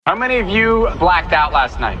How many of you blacked out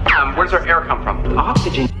last night? Where does our air come from?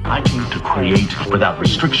 Oxygen. I came to create without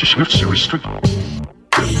restriction. People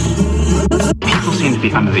seem to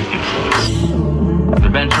be under the influence.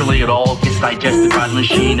 Eventually, it all gets digested by the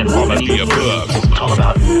machine and all of the above. It's all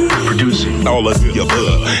about producing. All of the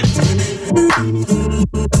above.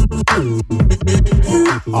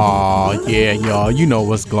 Aw, yeah, y'all, you know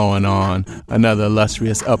what's going on. Another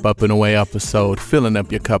illustrious Up and Away episode, filling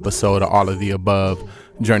up your cup of soda, all of the above.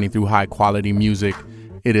 Journey through high quality music.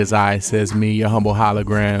 It is I, says me, your humble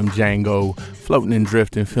hologram, Django, floating and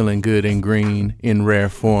drifting, feeling good and green, in rare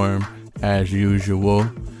form, as usual.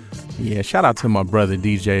 Yeah, shout out to my brother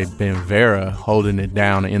DJ Ben Vera, holding it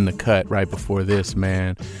down in the cut right before this,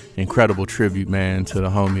 man. Incredible tribute, man, to the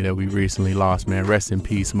homie that we recently lost, man. Rest in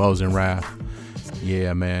peace, Mosen Rath.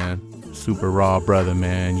 Yeah, man. Super raw brother,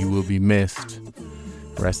 man. You will be missed.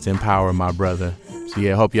 Rest in power, my brother. So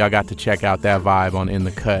yeah, hope y'all got to check out that vibe on In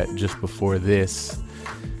the Cut just before this.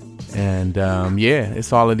 And yeah,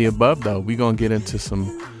 it's all of the above though. We gonna get into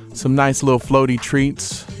some nice little floaty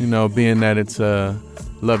treats, you know, being that it's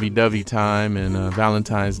lovey-dovey time and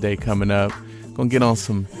Valentine's Day coming up. Gonna get on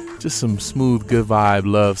some smooth, good vibe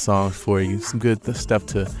love songs for you. Some good stuff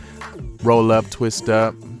to roll up, twist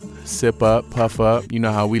up, sip up, puff up. You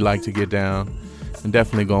know how we like to get down. And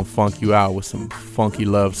definitely gonna funk you out with some funky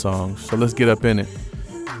love songs. So let's get up in it.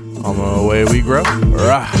 On the way we grow.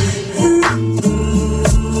 Rah.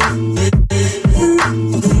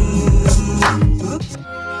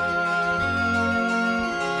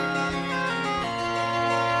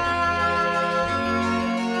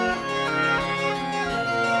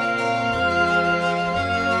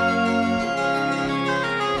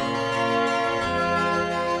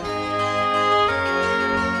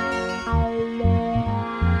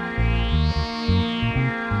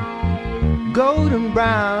 Golden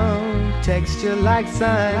brown, texture like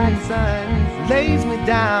sun, lays me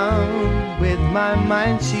down. With my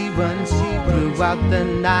mind she runs throughout the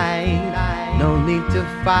night. No need to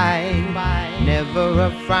fight, never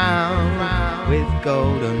a frown. With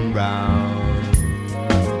golden brown,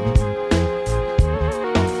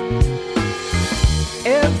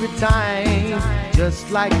 every time,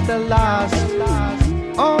 just like the lost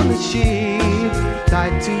on the ship,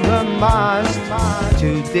 tied to a mast,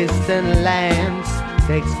 to distant lands,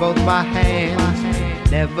 takes both my hands,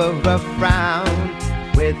 never a frown,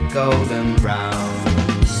 with golden brown.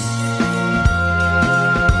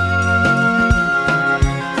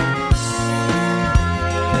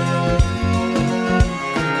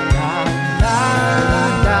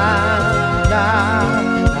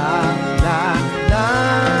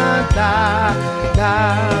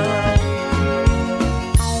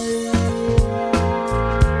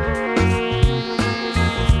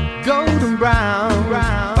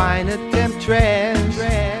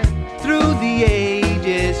 Through the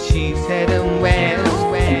ages she's heading west,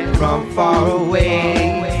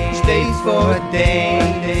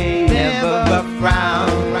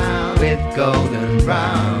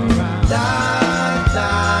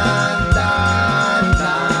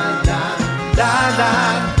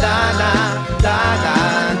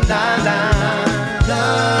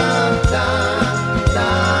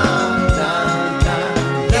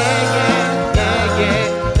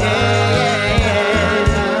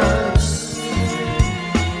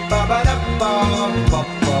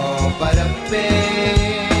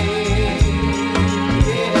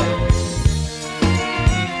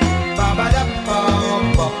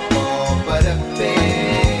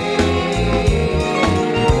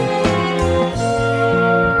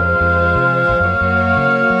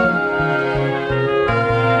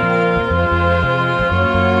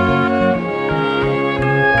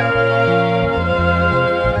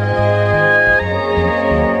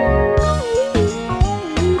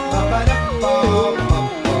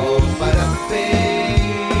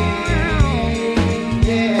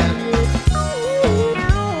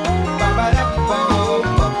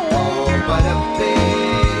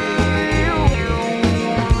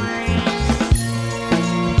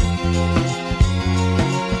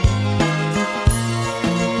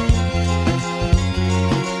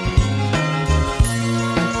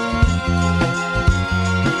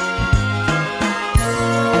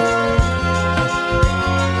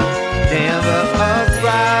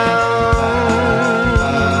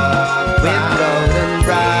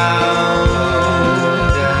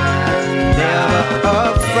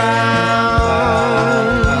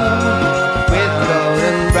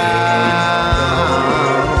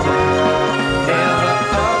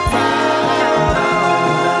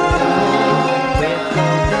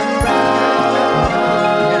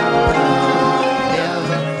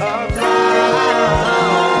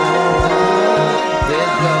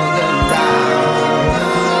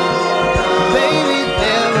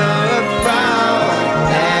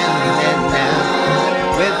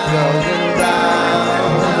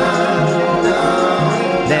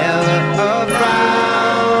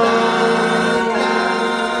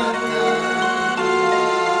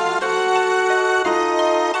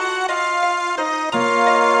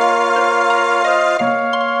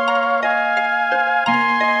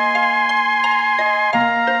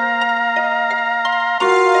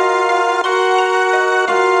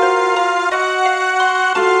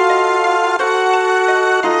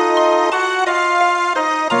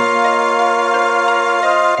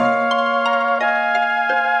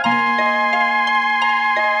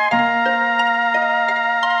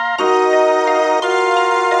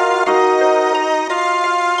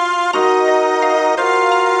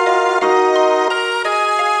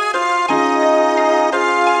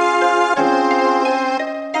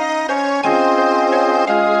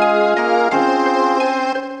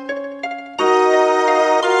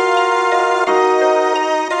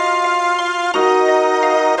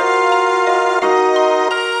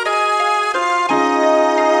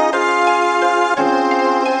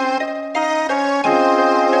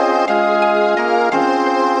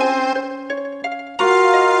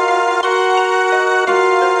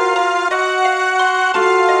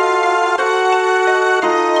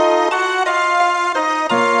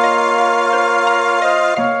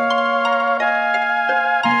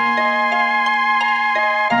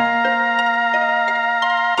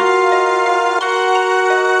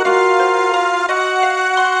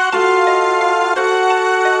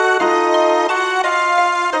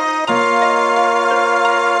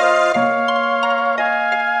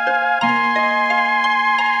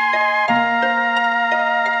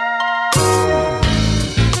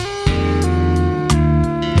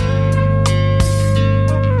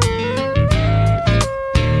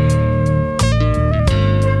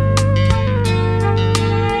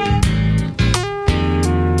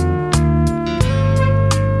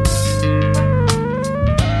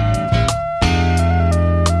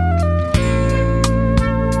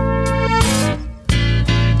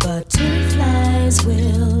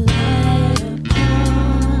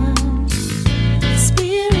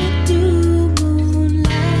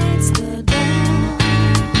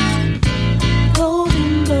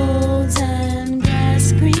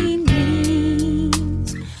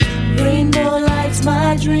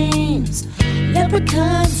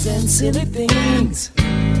 leprechauns and silly things.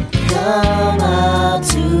 Come out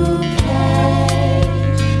to play.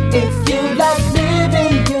 If you like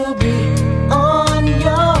living, you'll be on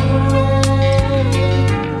your way.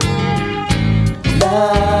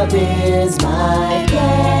 Love is my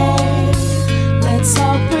game. Let's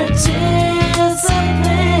all participate.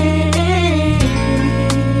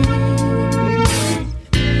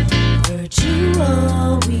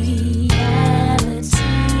 Virtual reality.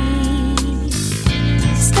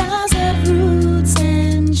 Stars have roots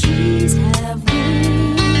and trees have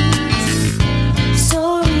wings,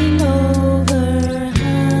 soaring over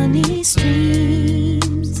honey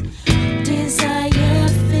streams. Desire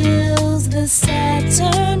fills the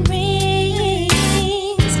Saturn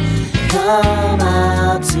rings. Come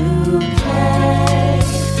out to play.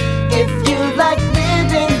 If you like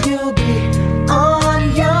living, you'll be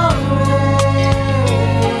on your way.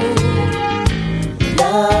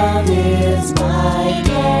 Love is my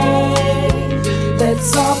game.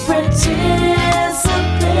 Let's all participate.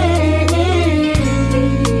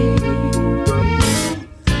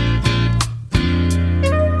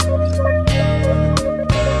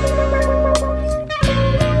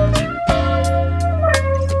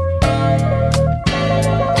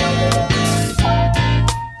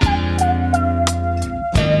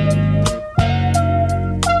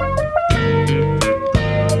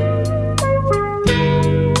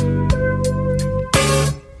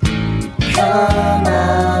 Come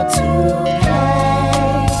out to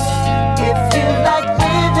play. If you like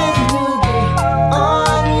living, you'll be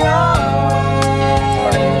on your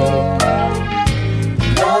way.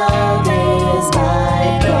 Love is my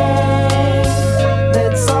game.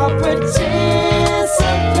 Let's all participate.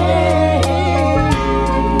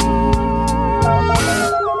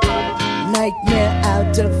 Nightmare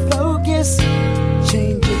out of focus.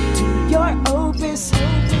 Change it to your opus.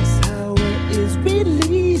 Power is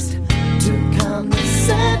released to calm the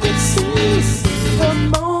seven seas. The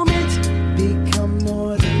moment become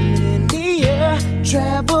more than linear.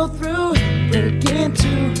 Travel through, break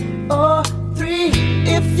into or three.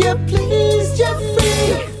 If you please, you're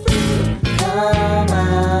free. Come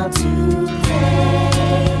out to play.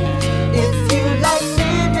 If you like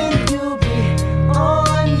living, you'll be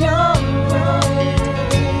on your way.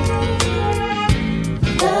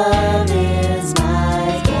 Love is my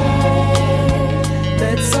game.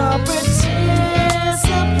 Let's all participate.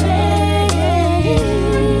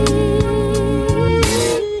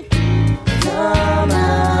 Come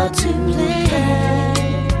out to play.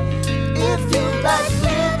 If you like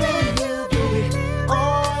living, you'll be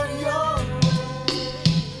on your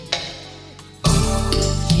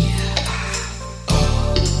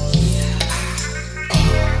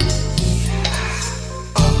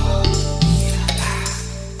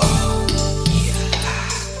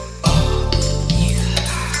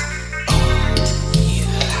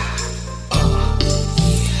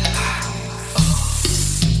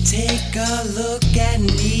Take a look at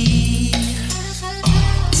me.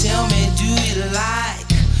 Tell me, do you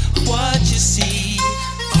like what you see?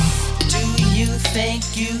 Do you think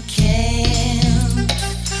you can?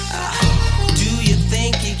 Do you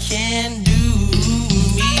think you can do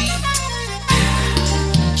me?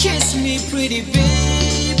 Kiss me, pretty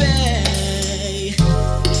baby.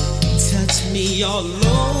 Touch me all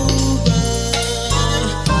over.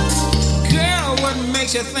 Girl, what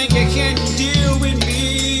makes you think you can deal with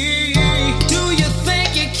me? Do you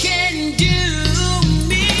think you can do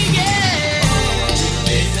me? Yeah. Do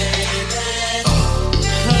me, baby.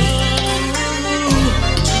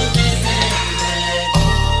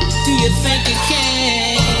 Do you think you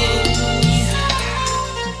can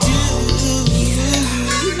do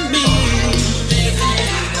me?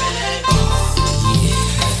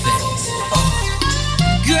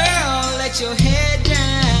 Girl, let your head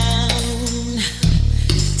down.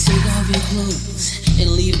 Take off your clothes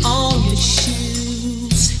and leave on your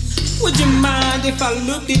shoes. Would you mind if I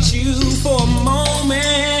looked at you for a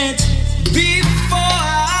moment before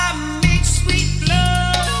I make sweet love?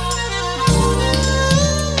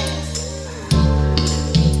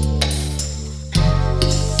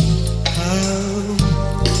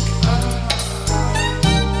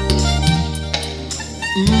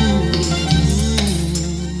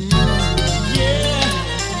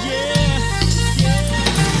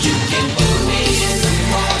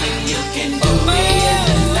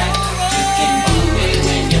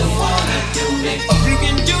 You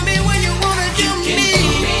can do me when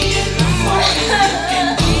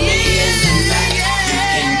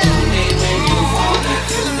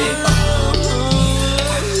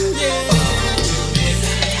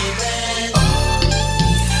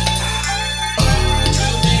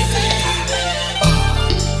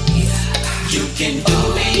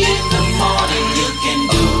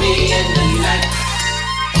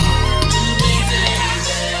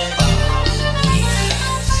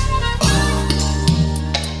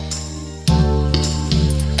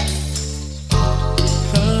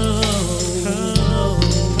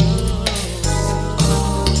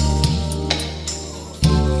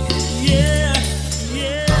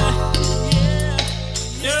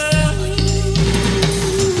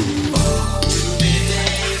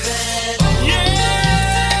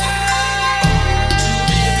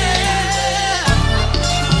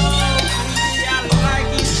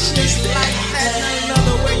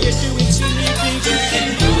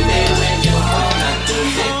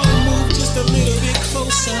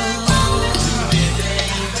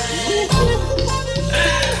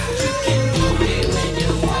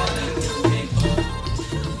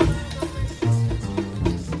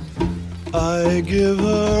I give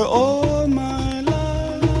her all my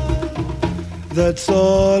life, that's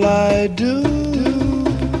all I do.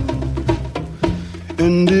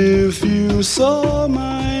 And if you saw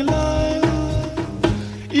my life,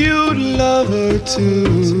 you'd love her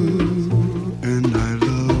too. And I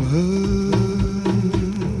love her.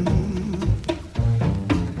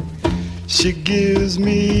 She gives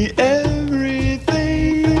me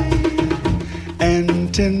everything,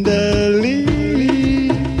 and tenderly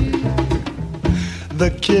the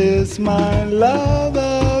kiss my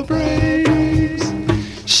lover brings,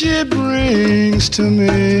 she brings to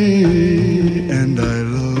me, and I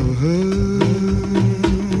love her.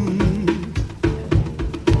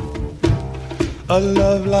 A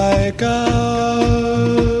love like ours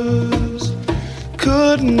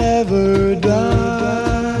could never die,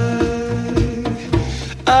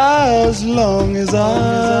 as long as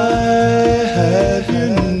I have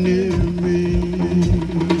you near me.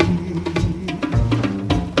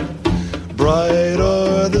 Bright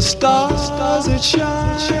are the stars that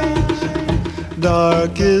shine,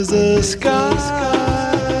 dark is the sky.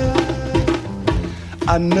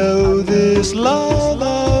 I know this love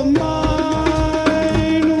of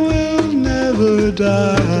mine will never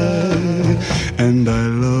die, and I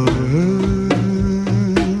love her.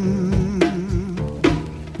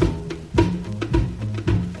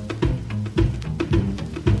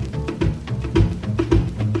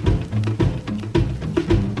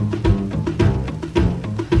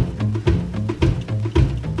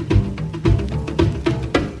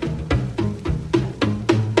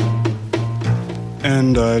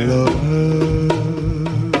 And I love her.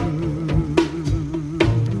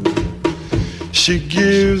 She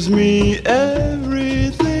gives me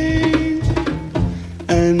everything,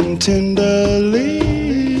 and tenderly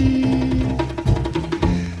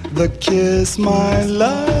the kiss my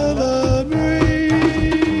lover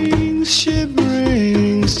brings, she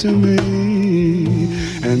brings to me,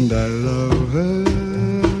 and I love her.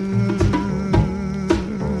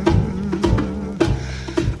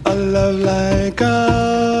 A love like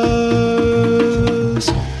ours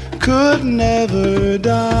could never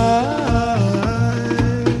die,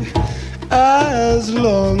 as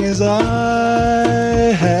long as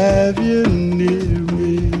I have you near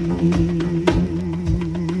me.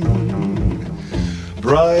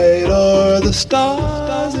 Bright are the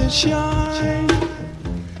stars that shine,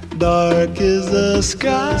 dark is the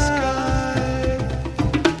sky.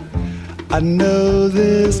 I know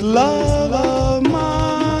this love of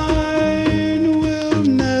mine will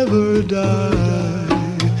never die,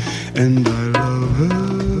 and I love her.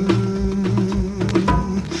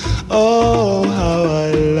 Oh, how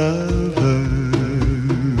I love her.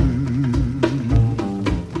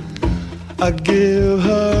 I give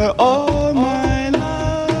her all my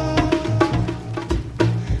love,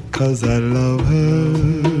 'cause I love her.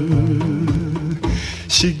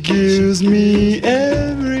 She gives me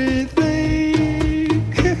everything,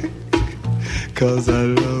 'cause I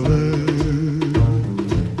love her.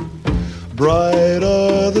 Bright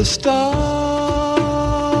are the stars,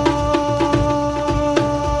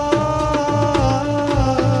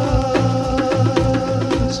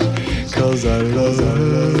 'cause I love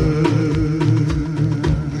her.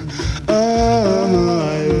 Oh,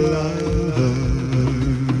 I love her.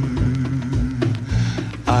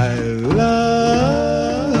 I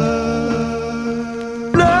love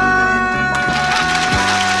her.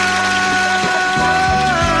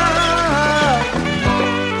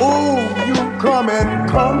 Oh, you come and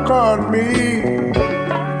conquer me.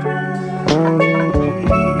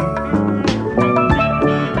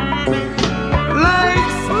 Like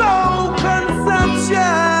slow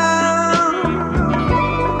consumption.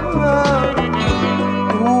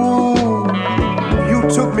 Ooh, you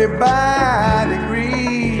took me by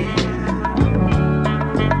degree.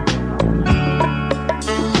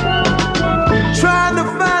 Trying to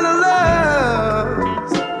find a love,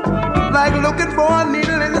 like looking for a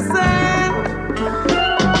needle in the sand.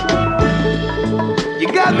 You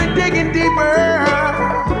got me digging deeper,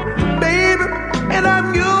 baby, and I'm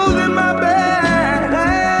using my best.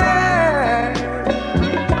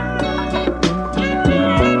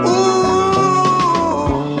 Ooh,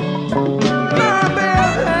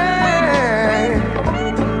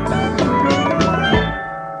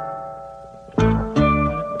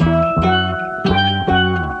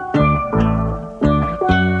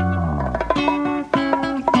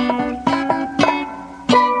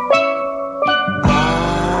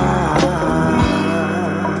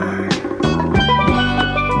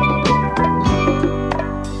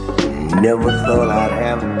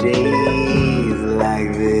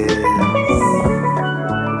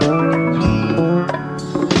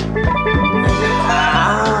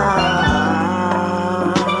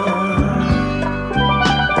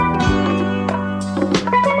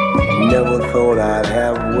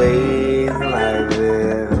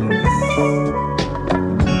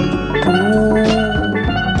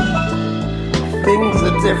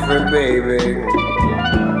 different, baby.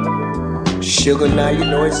 Sugar, now you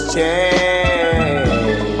know it's changed.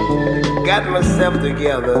 Got myself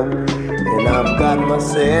together, and I've got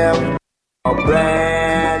myself a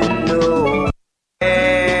brand new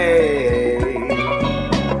day.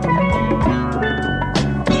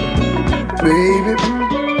 Baby.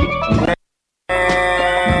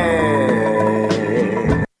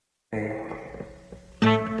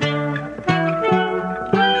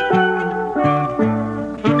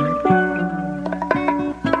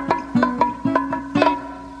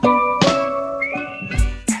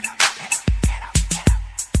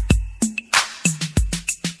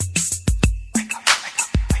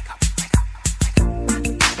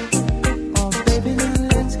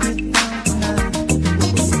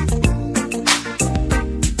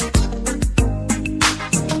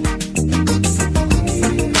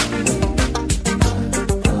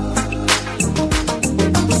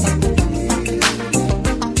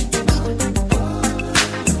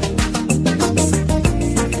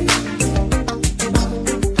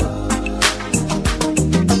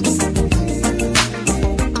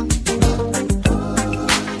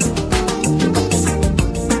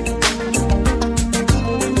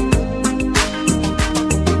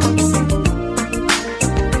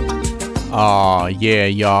 Yeah,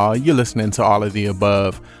 y'all, you're listening to all of the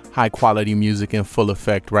above. High quality music in full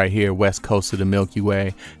effect right here, west coast of the Milky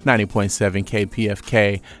Way. 90.7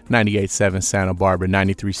 KPFK, 98.7 Santa Barbara,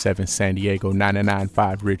 93.7 San Diego,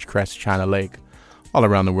 99.5 Ridgecrest, China Lake. All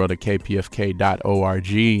around the world at kpfk.org.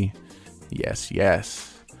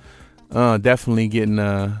 Yes. Definitely getting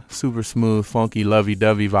a super smooth, funky,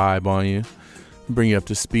 lovey-dovey vibe on you. Bring you up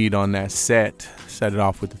to speed on that set. Set it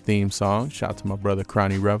off with the theme song. Shout out to my brother,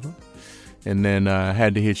 Crony Revel. And then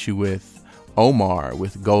had to hit you with Omar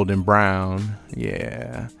with Golden Brown.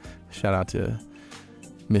 Yeah. Shout out to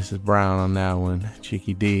Mrs. Brown on that one.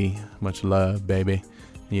 Chicky D. Much love, baby.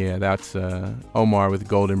 Yeah, that's Omar with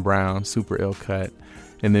Golden Brown. Super ill cut.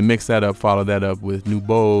 And then follow that up with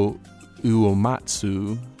Nubo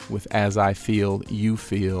Uematsu with As I Feel, You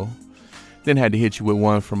Feel. Then had to hit you with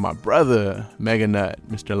one from my brother, Mega Nut,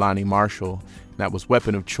 Mr. Lonnie Marshall. That was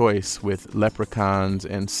Weapon of Choice with Leprechauns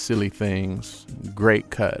and Silly Things. Great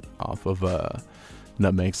cut off of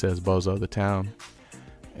Nutmeg Says Bozo the Town.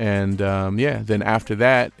 And then after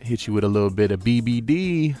that, hit you with a little bit of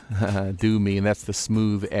BBD, Do Me, and that's the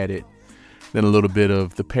smooth edit. Then a little bit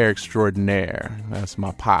of The Pair Extraordinaire. That's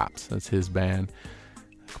my pops. That's his band.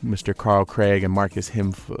 Mr. Carl Craig and Marcus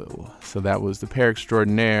Himfu. So that was The Pair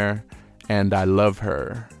Extraordinaire and I Love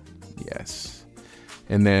Her. Yes.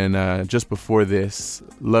 And then just before this,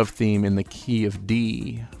 Love Theme in the Key of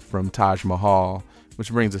D from Taj Mahal,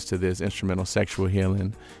 which brings us to this instrumental Sexual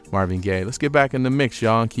Healing, Marvin Gaye. Let's get back in the mix,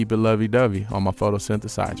 y'all, and keep it lovey-dovey on my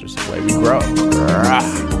photosynthesizers. The way we grow.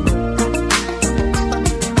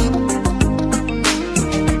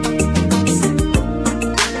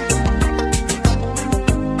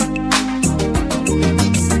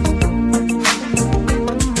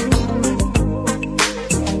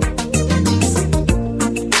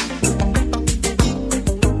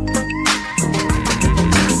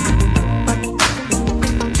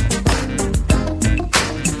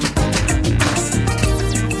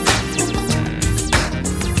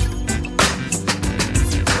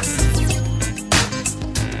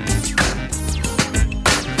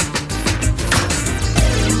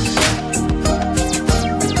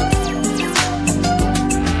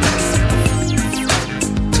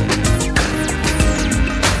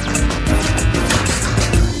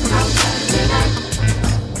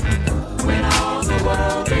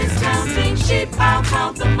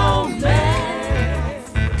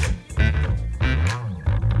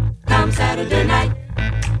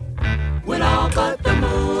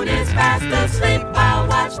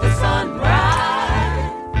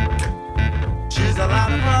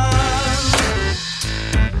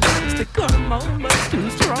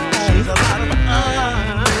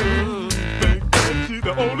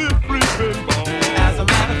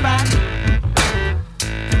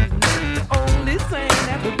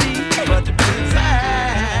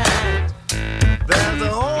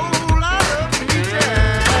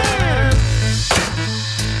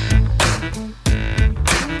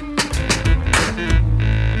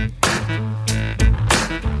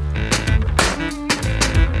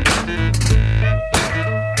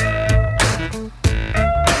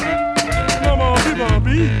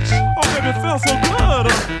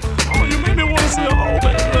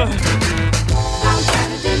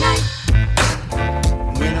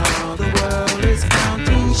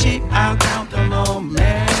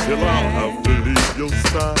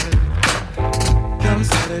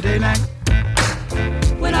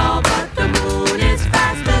 When all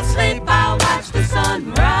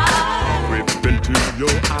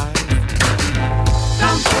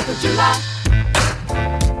 4th of July.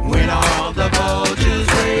 When all the vultures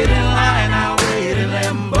wait in line, I wait in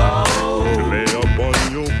limbo. Lay up on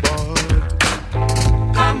your butt.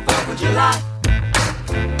 Come 4th of July.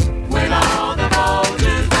 When all the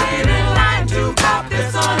vultures wait in line to cop the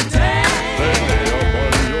suntan. Lay up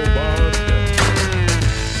on your butt.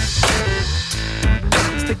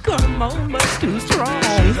 It's the gun almost too strong.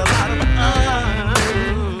 She's a lot of fun.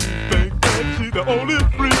 Think that she's the only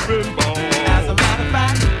freaking ball. As a matter of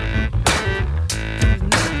fact, she's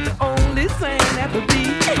not the only thing that would be,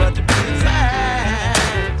 but to be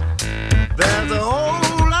exact, there's a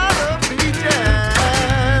whole lot of features.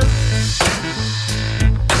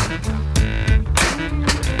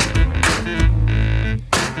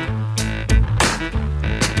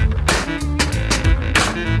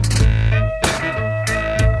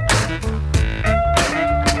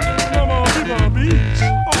 Come on, be my beach.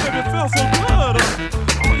 Oh, baby, it felt so good.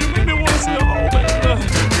 Oh, you made me want to say, oh, baby.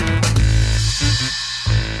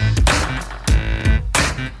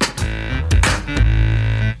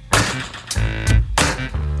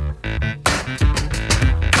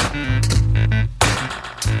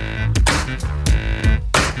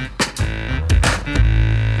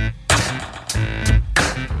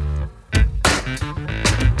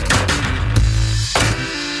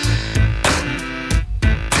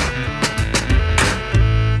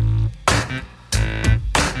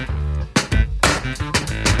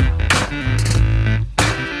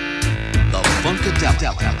 The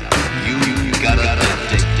Funkadelic. You gotta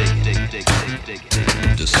dig.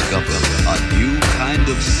 Discover a new kind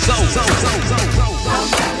of soul.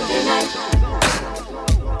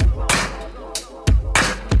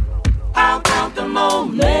 I'll count the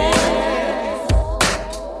moments.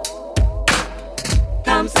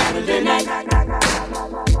 Come Saturday night,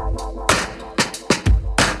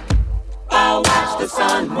 I'll watch the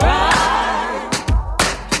sunrise.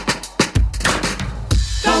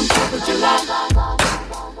 Come 4th of July.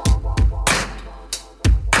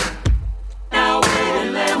 Now wait in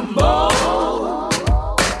limbo.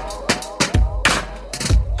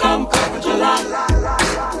 Come 4th of July.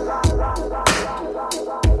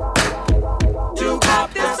 To cop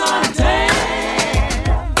the suntan.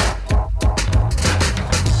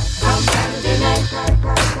 Come Saturday night,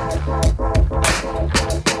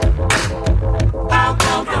 I'll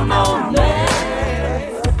count the moments.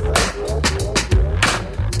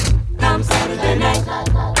 Come Saturday night,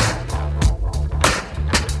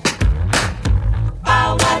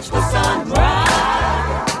 I'll watch the sunrise.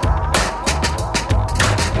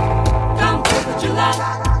 Come 4th of July.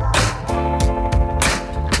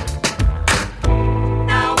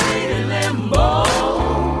 Now wait in limbo.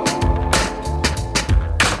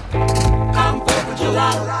 Come 4th of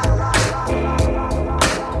July.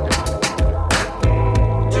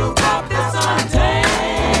 To cop the suntan.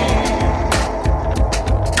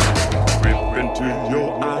 Rip into your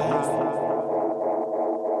eyes.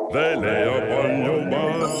 They lay up on your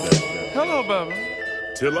butt. Hello, baby.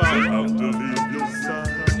 Till I have to leave your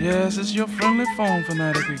side. Yes, it's your friendly phone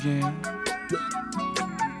fanatic again.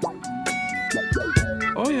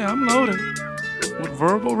 Oh yeah, I'm loaded with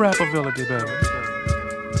verbal rap ability, baby.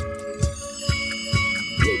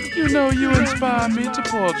 You know you inspire me to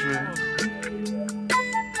poetry.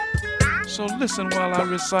 So listen while I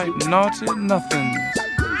recite naughty nothings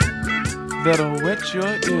that'll wet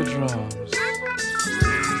your eardrums.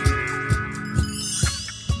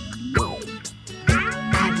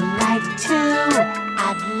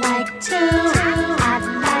 I'd like to,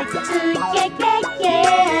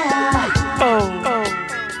 yeah. Oh,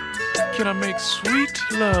 can I make sweet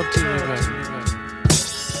love to you, baby?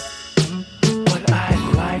 What I'd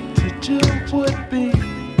like to do would be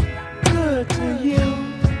good to you.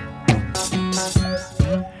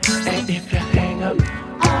 And if you hang up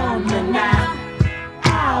on me now,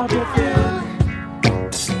 I'll be through.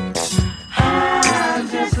 I'm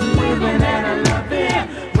just living and I love it,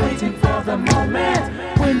 waiting for the moment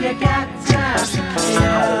when you got time to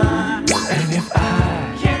kill. And if I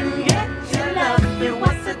can get to love you,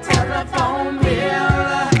 what's the telephone bill?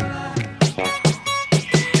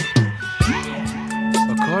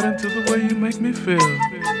 According to the way you make me feel,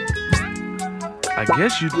 I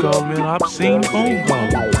guess you'd call me an obscene phone call.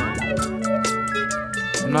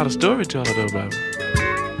 I'm not a storyteller though, baby.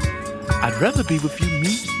 I'd rather be with you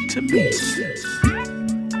meet to meet.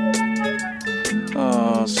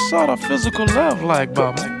 Sort of physical love like,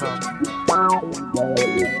 Bobby. Oh,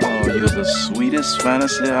 you're the sweetest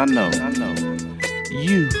fantasy I know.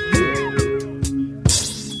 You.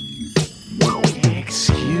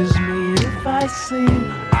 Excuse me if I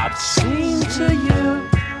seem obscene to you.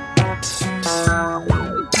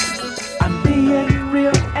 I'm being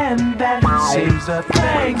real seems a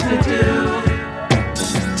thing to do.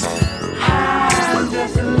 I'm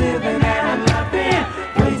just living and loving,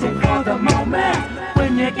 waiting for the moment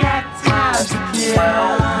when you got time to kill.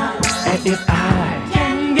 And if I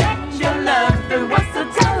can get your love, then what's the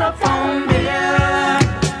telephone bill?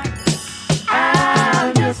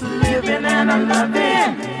 I'm just living and I'm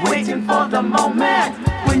loving, waiting for the moment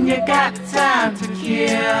when you got time to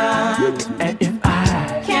kill. And if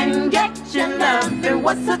I can get your love, then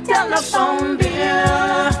what's the telephone bill?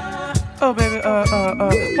 Oh baby,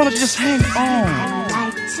 why don't you just hang on? I'd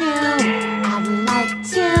like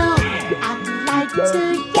to,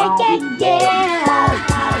 yeah, yeah.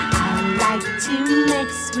 I'd like to make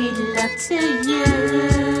sweet love to you.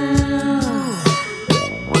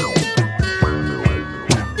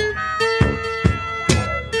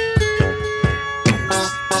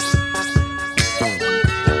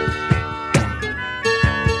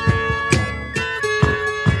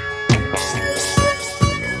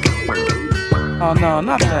 Oh no,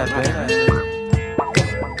 not that, baby.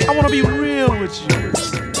 I wanna be real with you.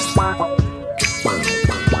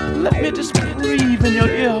 Let me just breathe in your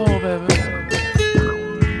ear hole, baby.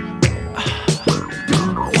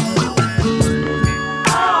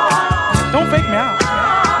 Don't fake me out.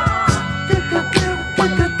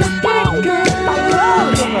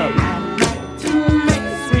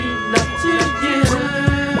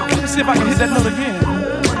 Let me see if I can hit that note again.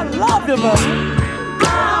 I love you, baby.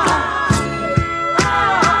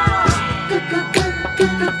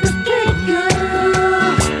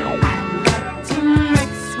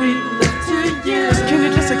 Can you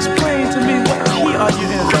just explain to me what key are you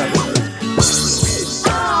in, baby?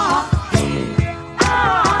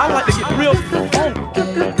 I like to get real funky.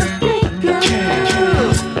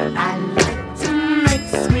 I like to make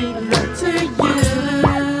sweet love to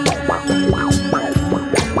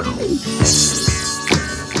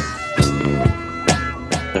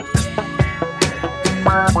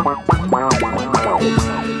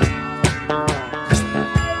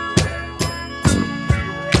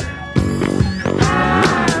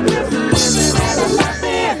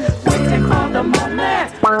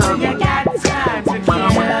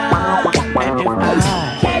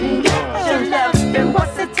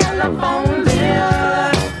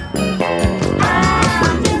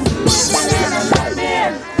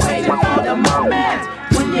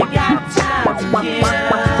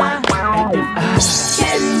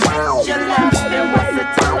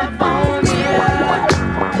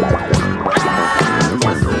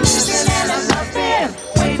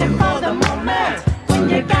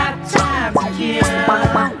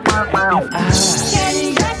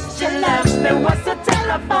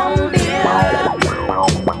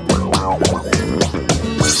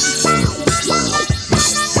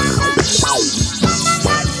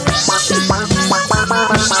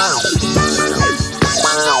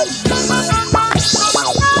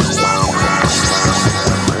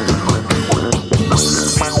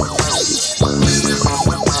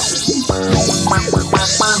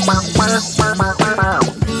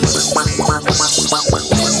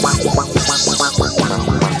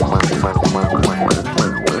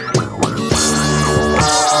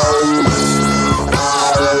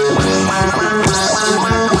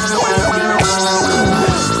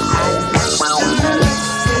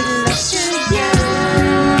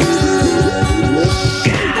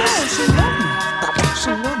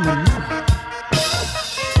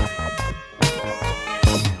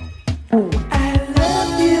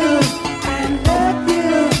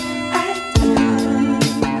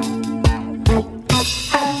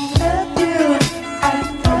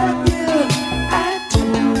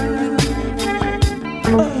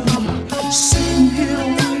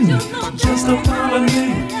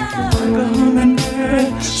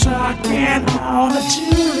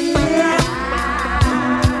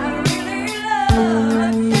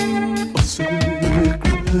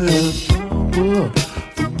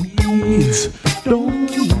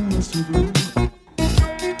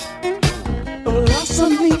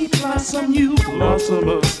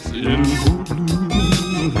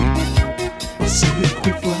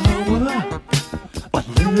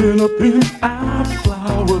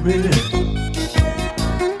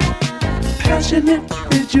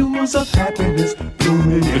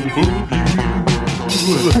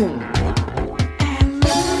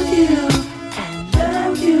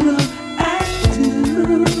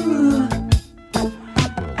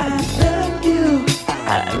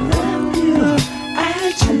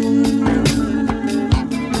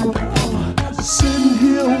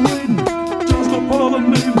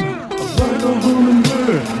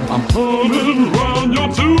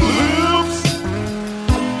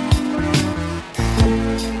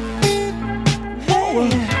know.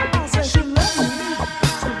 I said she love me.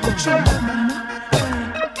 She love me.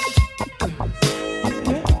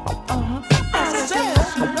 I said she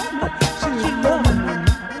love me. She love me.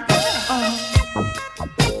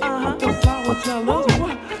 The flower child loves me.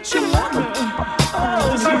 She love me.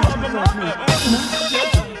 Oh, she love me.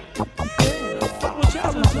 Yeah. Flower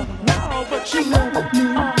child is now, but she love me.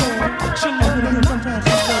 She love me, and sometimes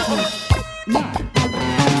she loves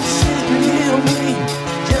me.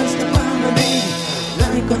 Just a promenade,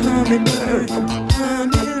 like a hummingbird,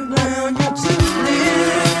 running around your lips.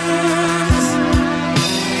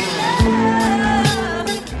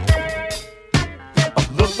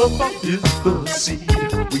 Love is the seed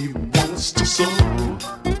we must sow.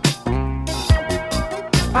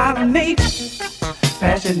 Pollinate,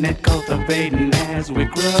 passionate, cultivating as we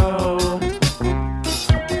grow.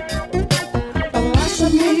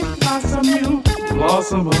 Blossom you,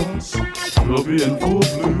 blossom us, we'll be in full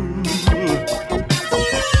bloom.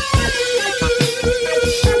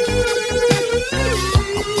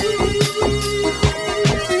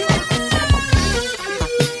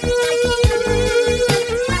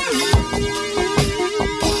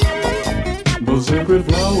 The sacred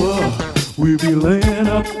flower we be laying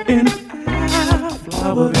up in our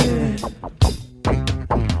flower bed.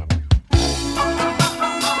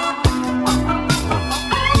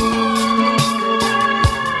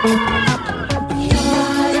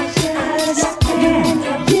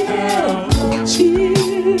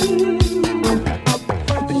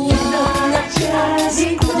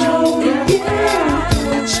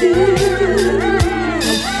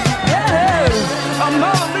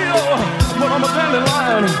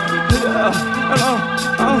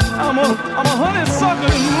 I'm a honeysuckle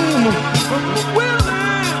in room,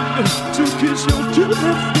 willing to kiss your lips,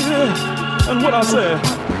 yeah. And what I say,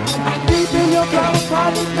 deep in your flower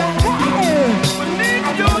closet, hey,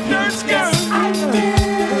 beneath your dirt skirt, I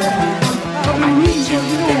need you,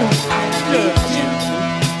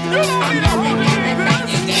 you don't need a whole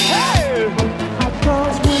hey,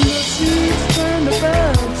 cause when the seeds turn to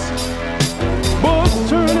buds, buds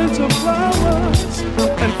turn into flowers,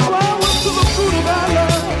 and flowers to the fruit of our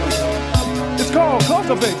love. It's called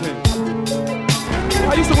cultivating.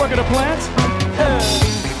 I used to work at a plant.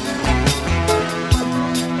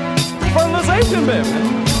 Fertilization, baby.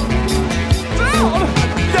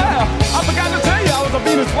 Yeah, I forgot to tell you I was a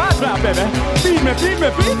Venus flytrap, baby. Feed me, feed me,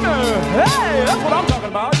 feed me. Hey, that's what I'm talking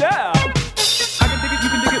about, yeah. I can dig it, you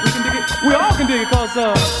can dig it, we can dig it. We all can dig it, cause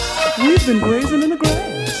we've been grazing in the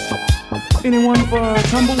grass. Anyone for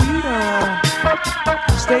tumbleweed or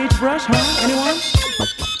stage brush, huh? Anyone?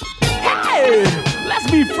 Hey, let's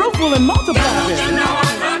be fruitful and multiply. Don't you know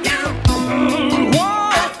I love you?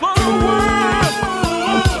 What for the world?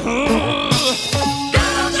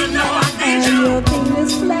 Don't you know I need you? Your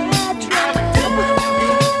Venus flytrap.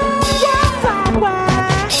 Yeah, down,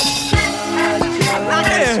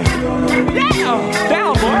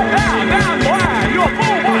 boy, down, boy. You're a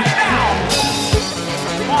fool, boy, down.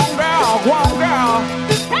 Go on, girl.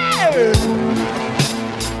 Hey,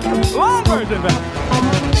 long version, man.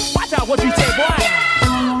 Watch out what you say, boy.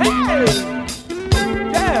 Hey!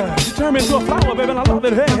 Yeah, you turn me into a flower, baby, and I love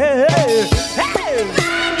it. Hey, hey, hey! Hey!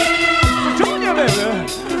 Junior, baby,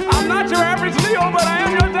 I'm not your average Leo, but I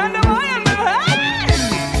am your dandelion, baby. Hey!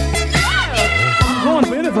 Yeah! I'm going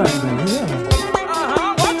for anything, baby,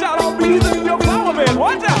 yeah. Watch out, I'll be in your flower bed.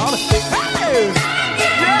 Watch out! Hey!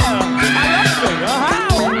 Yeah! I love it, wow!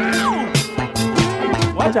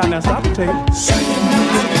 Watch out now, stop the tape.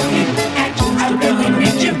 I really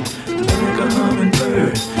need you. Like a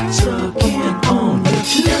hummingbird, sucking on your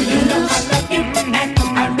lips. You know I love you, and I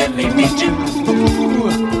really need you.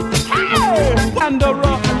 Hey,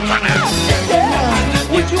 Pandora.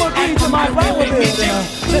 Yeah, would you agree to my flower bed?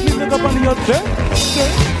 Let me look up under your dirt.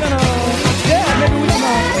 Yeah, maybe we can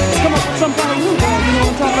come up with some kind of root. You know what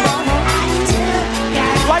I'm talking about,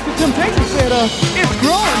 huh? Like the Temptations said, it's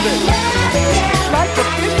growing, baby. Like the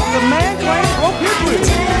fish the man claims broke his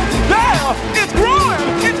ribs. Yeah, it's growing.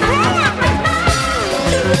 It's growing.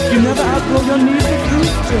 You never outgrow your need for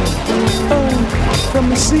fruit. From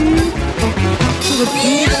the seed to the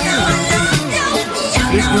fruit.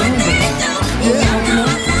 It's growing.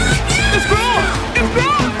 Yeah, it's growing. It's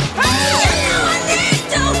growing.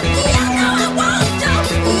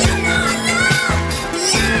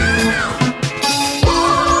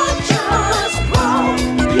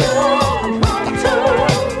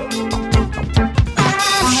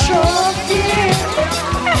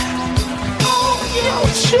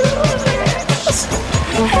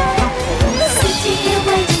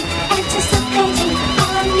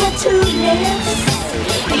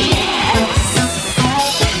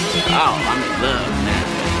 Oh, I'm in love now.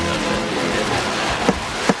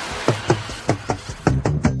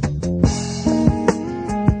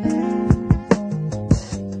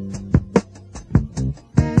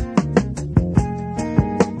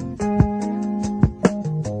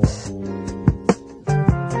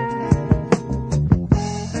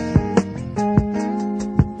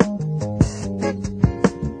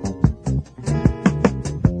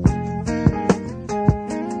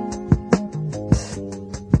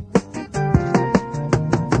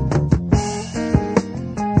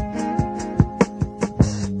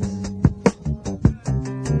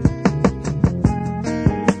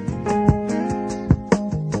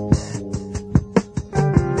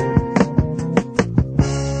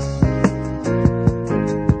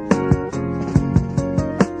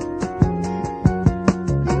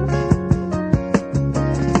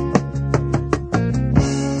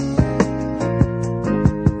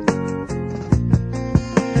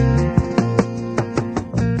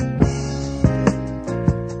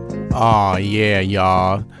 Oh yeah,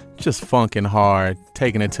 y'all. Just funkin' hard,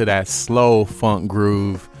 taking it to that slow funk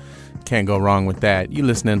groove. Can't go wrong with that. You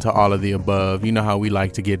listening to All of the Above. You know how we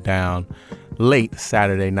like to get down. Late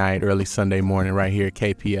Saturday night, early Sunday morning right here at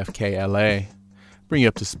KPFK LA. Bring you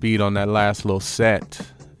up to speed on that last little set.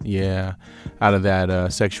 Yeah, out of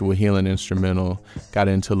that Sexual Healing instrumental, got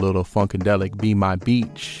into a little funkadelic Be My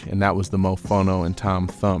Beach, and that was the Mofono and Tom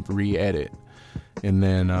Thump re-edit. And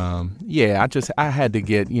then, I had to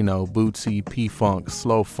get, Bootsy, P-Funk,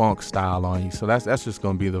 slow funk style on you. So that's just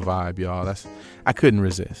going to be the vibe, y'all. I couldn't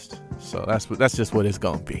resist. So that's just what it's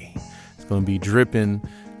going to be. It's going to be dripping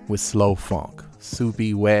with slow funk.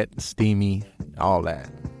 Soupy, wet, steamy, all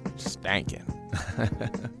that. Stankin'.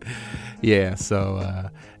 Yeah,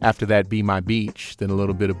 so after that, Be My Beach, then a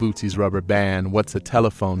little bit of Bootsy's Rubber Band, What's a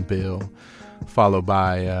Telephone Bill? Followed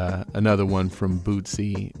by another one from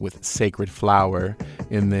Bootsy with Sacred Flower.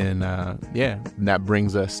 And then, that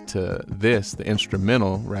brings us to this, the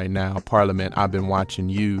instrumental right now, Parliament, I've Been Watching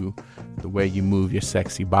You, The Way You Move Your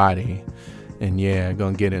Sexy Body. And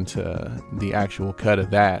gonna get into the actual cut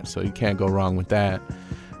of that, so you can't go wrong with that.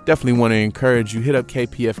 Definitely want to encourage you, hit up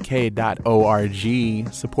kpfk.org,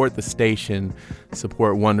 support the station,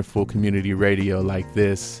 support wonderful community radio like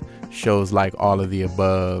this, shows like All of the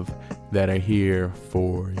Above that are here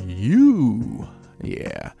for you.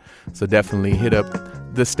 Yeah, so definitely hit up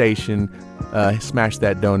the station, smash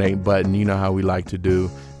that donate button. You know how we like to do.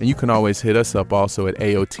 And you can always hit us up also at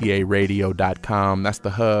aotaradio.com. That's the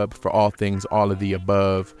hub for all things All of the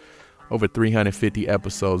Above. Over 350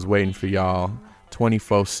 episodes waiting for y'all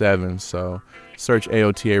 24/7. So search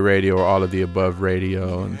AOTA Radio or All of the Above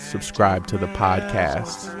Radio and subscribe to the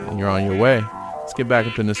podcast, and you're on your way. Let's get back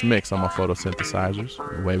up in this mix on my photosynthesizers.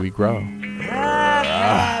 The way we grow.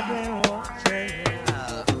 I've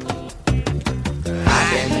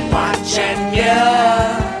been watching you,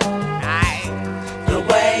 the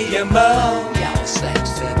way you move your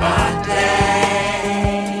sexy body.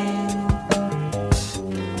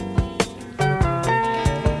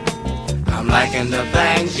 I'm liking the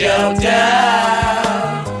things you do,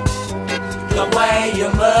 the way you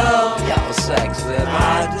move your sexy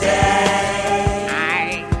body.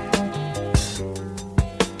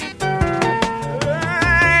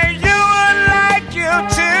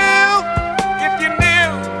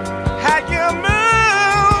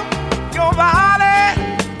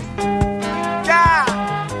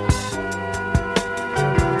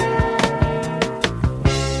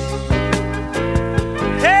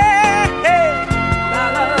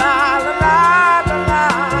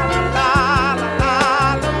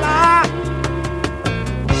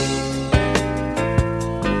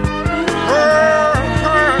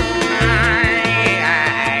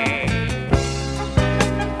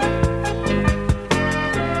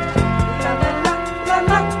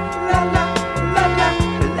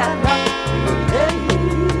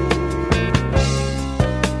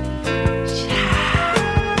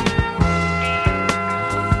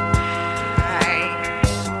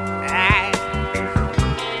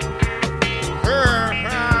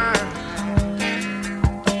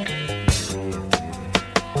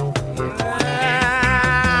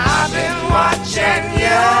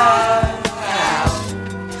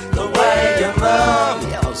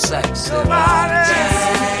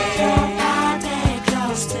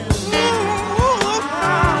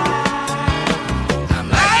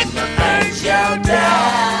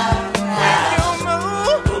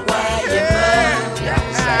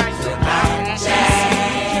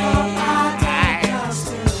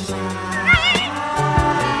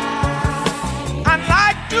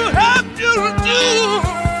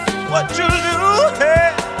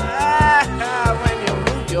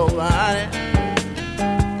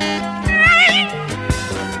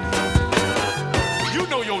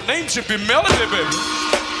 Should be melody, baby.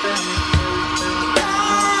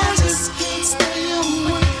 I just can't stay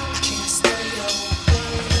away. I can't stay away.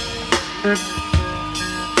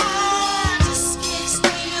 I just can't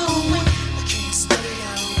stay away. I can't stay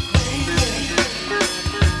away.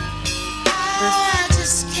 I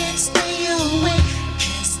just can't stay away.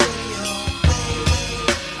 Can't stay away.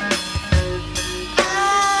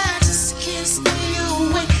 I just can't stay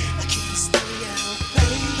away. I can't stay away.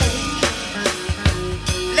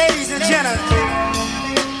 Ladies and gentlemen,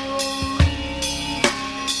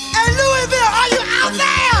 hey Louisville, are you out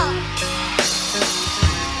there?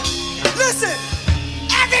 Listen,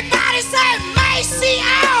 everybody say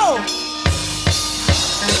Maceo.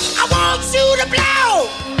 I want you to blow.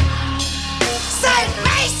 Say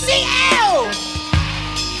Maceo.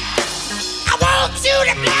 I want you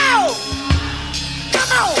to blow.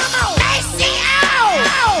 Come on, Maceo.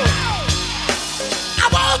 I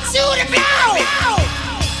want you to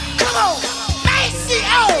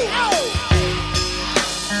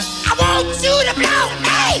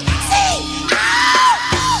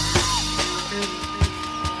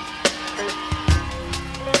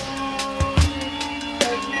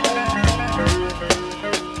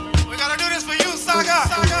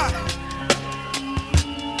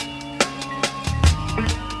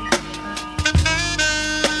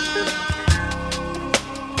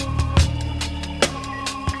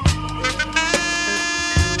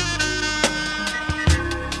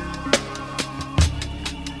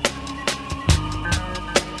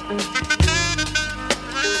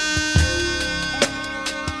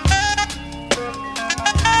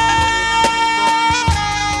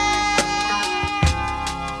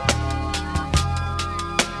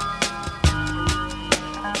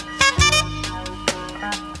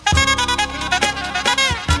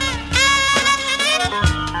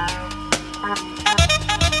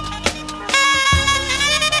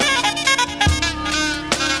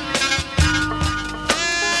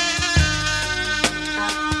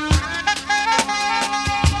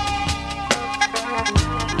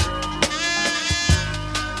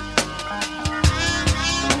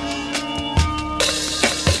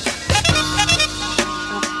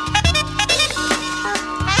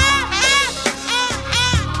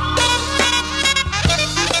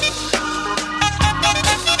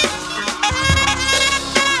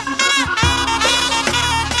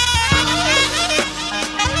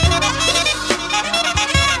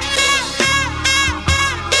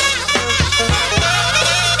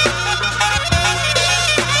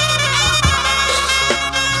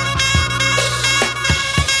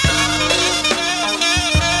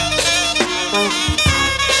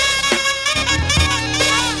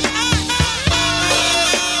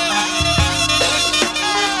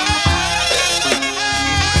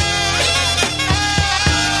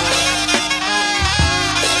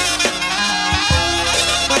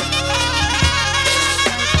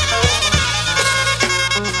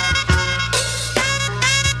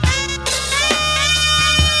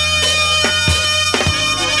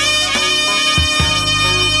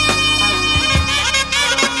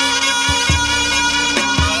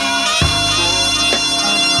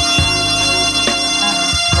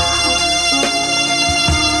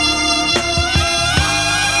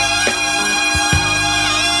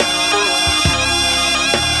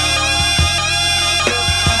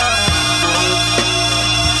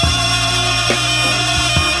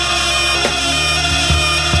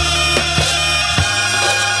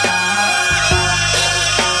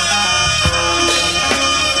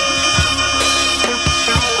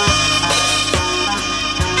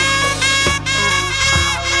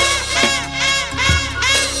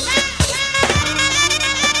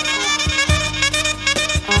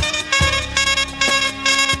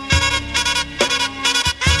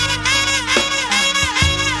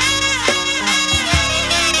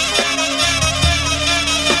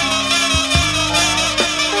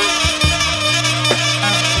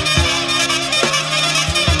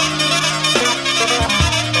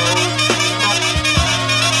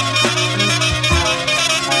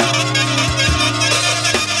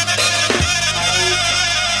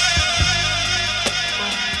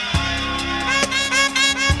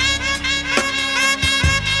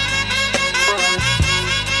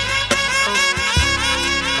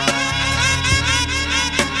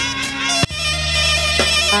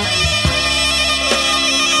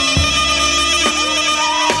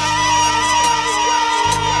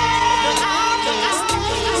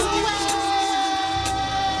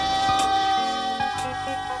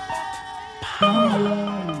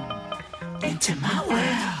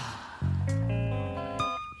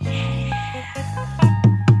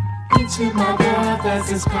Into my world, there's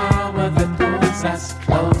this power that pulls us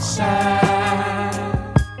closer.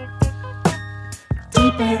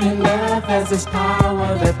 Deeper in love, there's this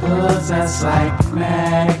power that pulls us like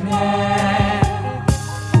magnet.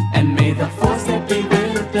 And may the force that be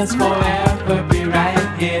with us forever be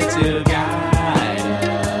right here to guide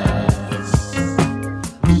us.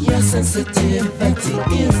 Your sensitivity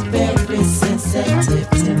is very sensitive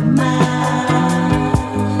to mine.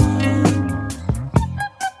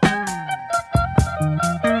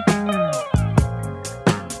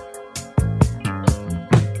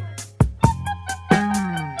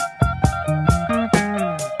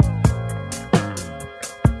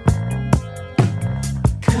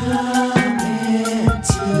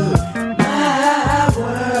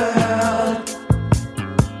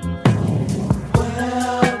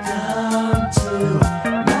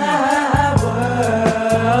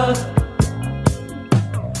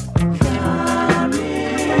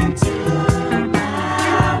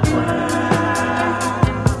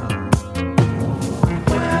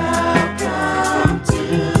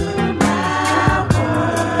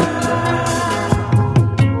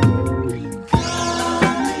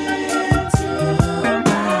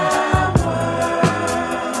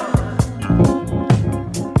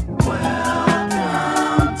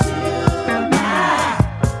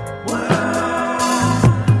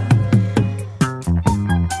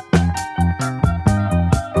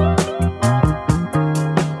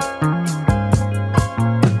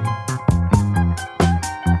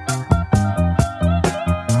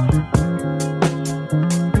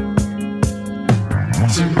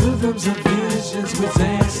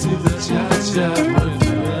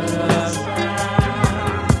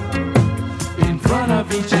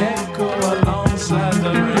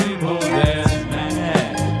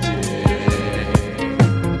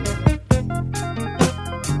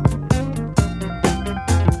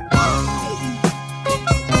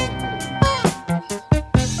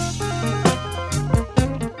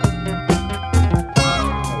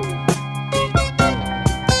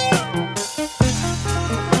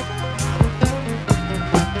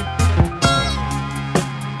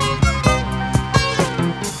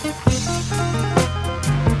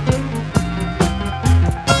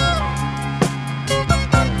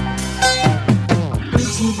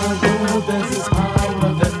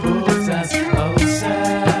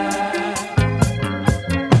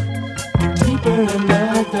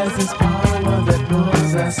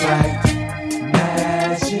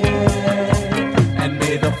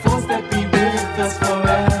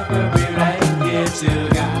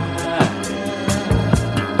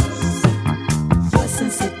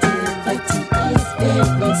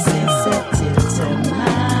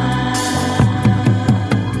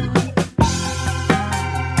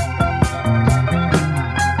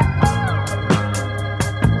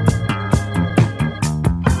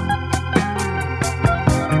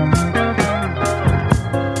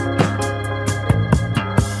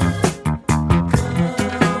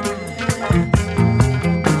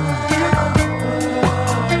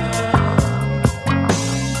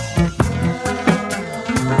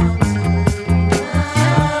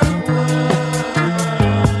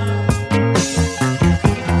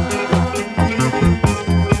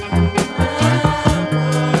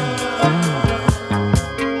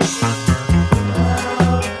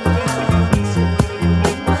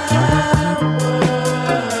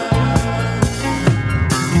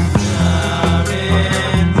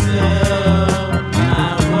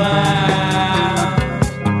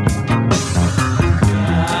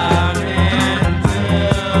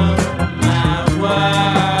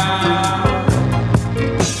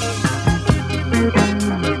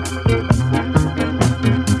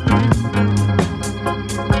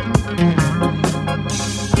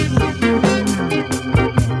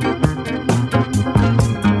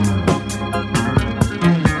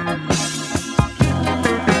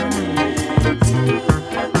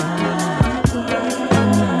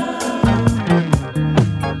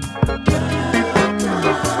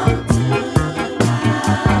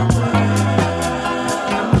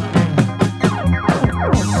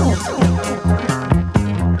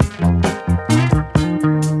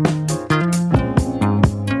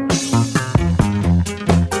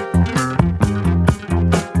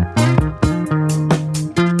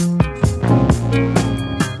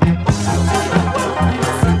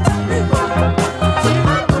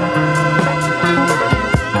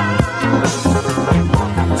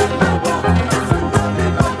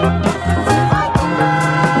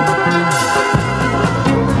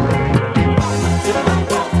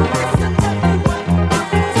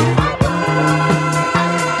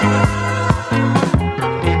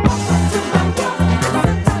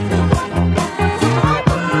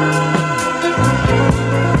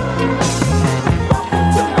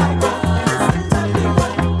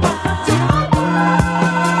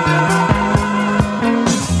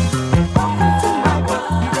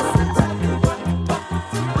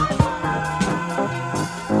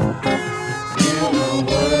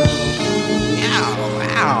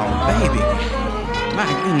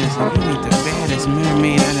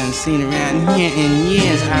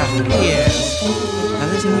 Yes. Now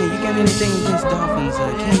listen here, you got anything against dolphins?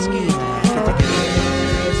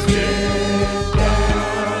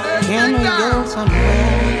 Can we go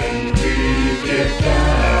somewhere?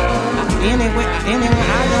 Anywhere,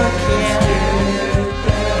 I don't care.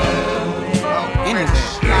 Anywhere.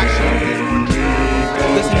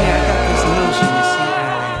 Listen here, I got this notion, you see.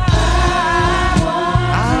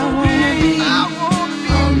 I wanna be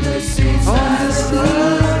on the seaside of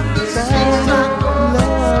love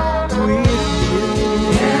with you.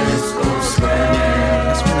 Let's go swimming.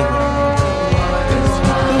 That's really what I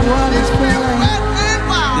want. The water's flowing.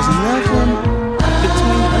 There's nothing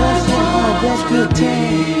between us and all that good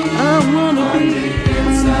time. I wanna be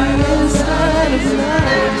inside of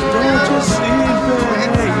love. Don't you see,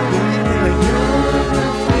 baby?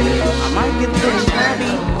 I might get this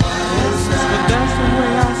happy, but that's the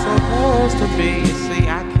way I'm supposed to be. You see,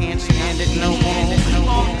 I can't stand it no more.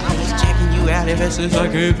 I was checking you out ever since I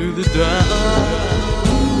came through the door.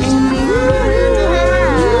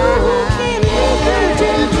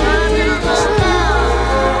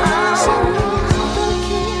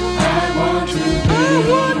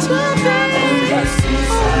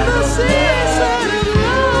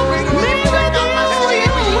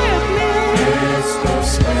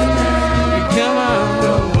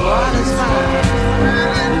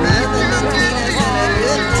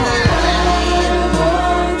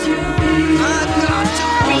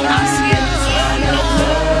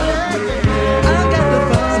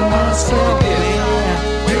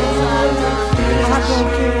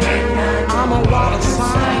 I'm a water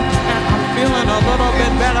sign, and I'm feeling a little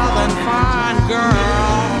bit better than fine, girl.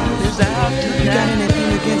 Is that you got anything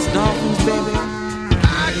against dolphins, baby?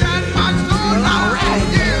 I got much to love.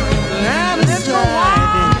 Let's go down.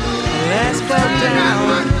 Let's go down.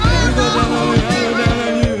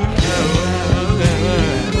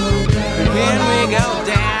 Can we go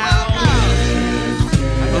down?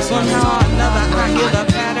 But somehow or another, I hear the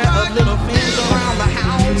patter of little fins around the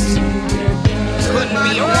house. Couldn't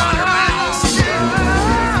be a water mouse.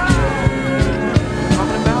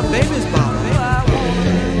 Talking about baby's ball.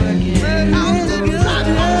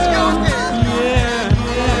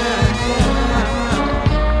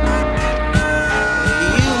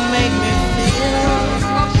 You make me feel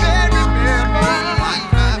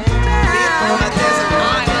on a desert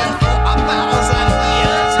island for 1,000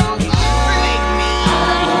 years. You make me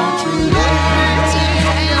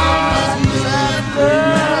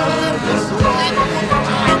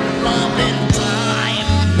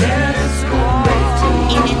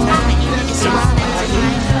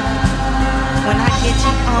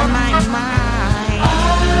on my mind. I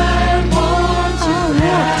want to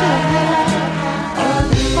have a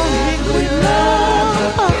liquid love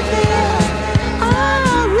affair. I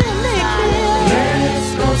really care.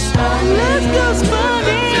 Let's go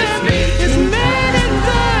spotting. It's made in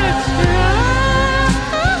Dutch.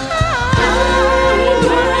 I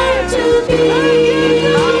want to be.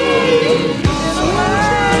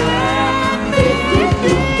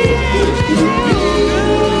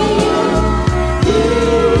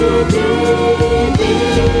 Do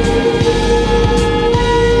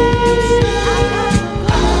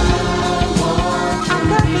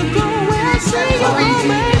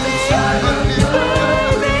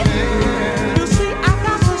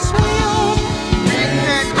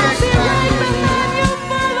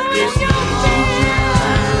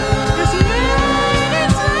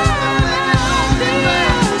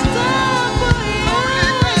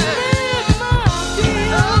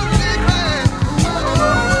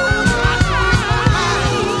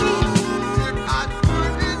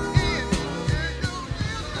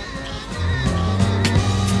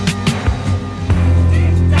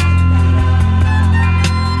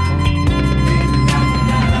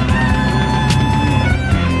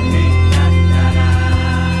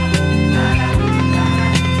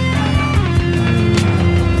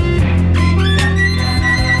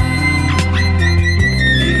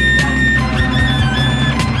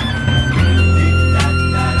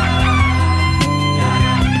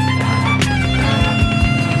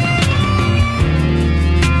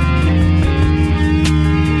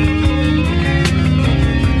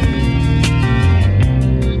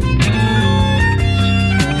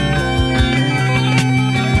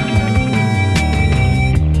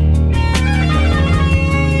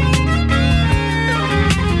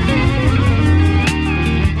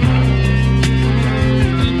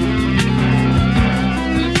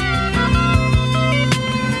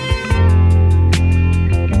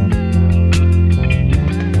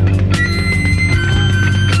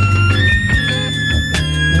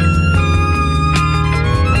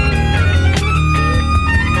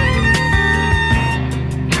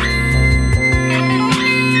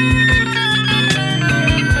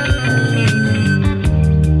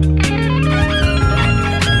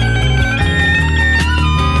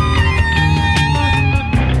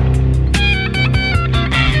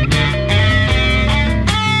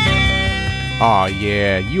Oh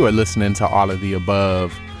yeah, you are listening to All of the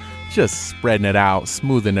Above. Just spreading it out,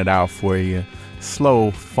 smoothing it out for you.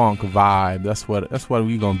 Slow funk vibe. That's what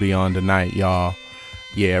we gonna be on tonight, y'all.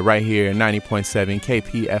 Yeah, right here, 90.7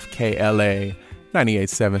 KPFK LA,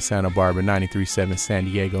 98.7 Santa Barbara, 93.7 San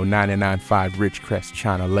Diego, 99.5 Ridgecrest,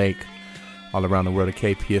 China Lake. All around the world at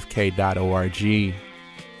kpfk.org.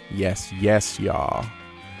 Yes, yes, y'all.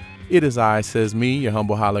 It is I, says me, your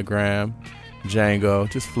humble hologram, Django,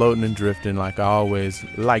 just floating and drifting like I always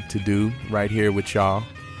like to do right here with y'all.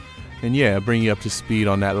 And yeah, bring you up to speed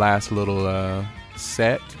on that last little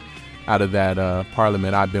set out of that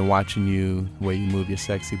Parliament. I've been watching you, the way you move your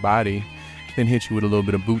sexy body. Then hit you with a little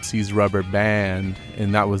bit of Bootsy's Rubber Band,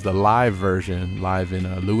 and that was the live version, live in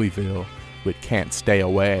Louisville with Can't Stay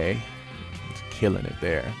Away. It's killing it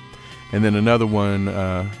there. And then another one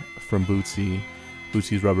from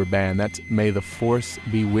Bootsy's Rubber Band, that's May the Force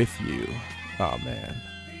Be With You. Oh man,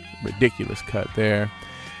 ridiculous cut there.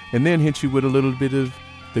 And then hit you with a little bit of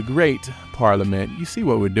the great Parliament. You see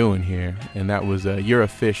what we're doing here. And that was You're a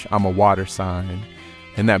Fish, I'm a Water Sign.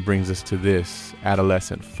 And that brings us to this,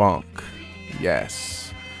 Adolescent Funk.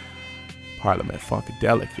 Yes. Parliament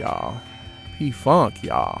Funkadelic, y'all. P-Funk,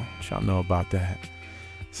 y'all. What y'all know about that?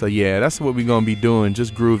 So yeah, that's what we're going to be doing.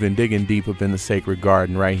 Just grooving, digging deep up in the sacred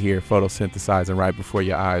garden right here. Photosynthesizing right before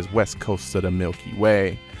your eyes. West coast of the Milky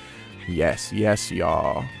Way. Yes, yes,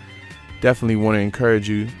 y'all. Definitely want to encourage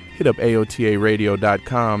you. Hit up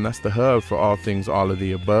AOTARadio.com. That's the hub for all things all of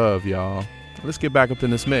the above, y'all. Let's get back up in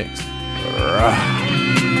this mix.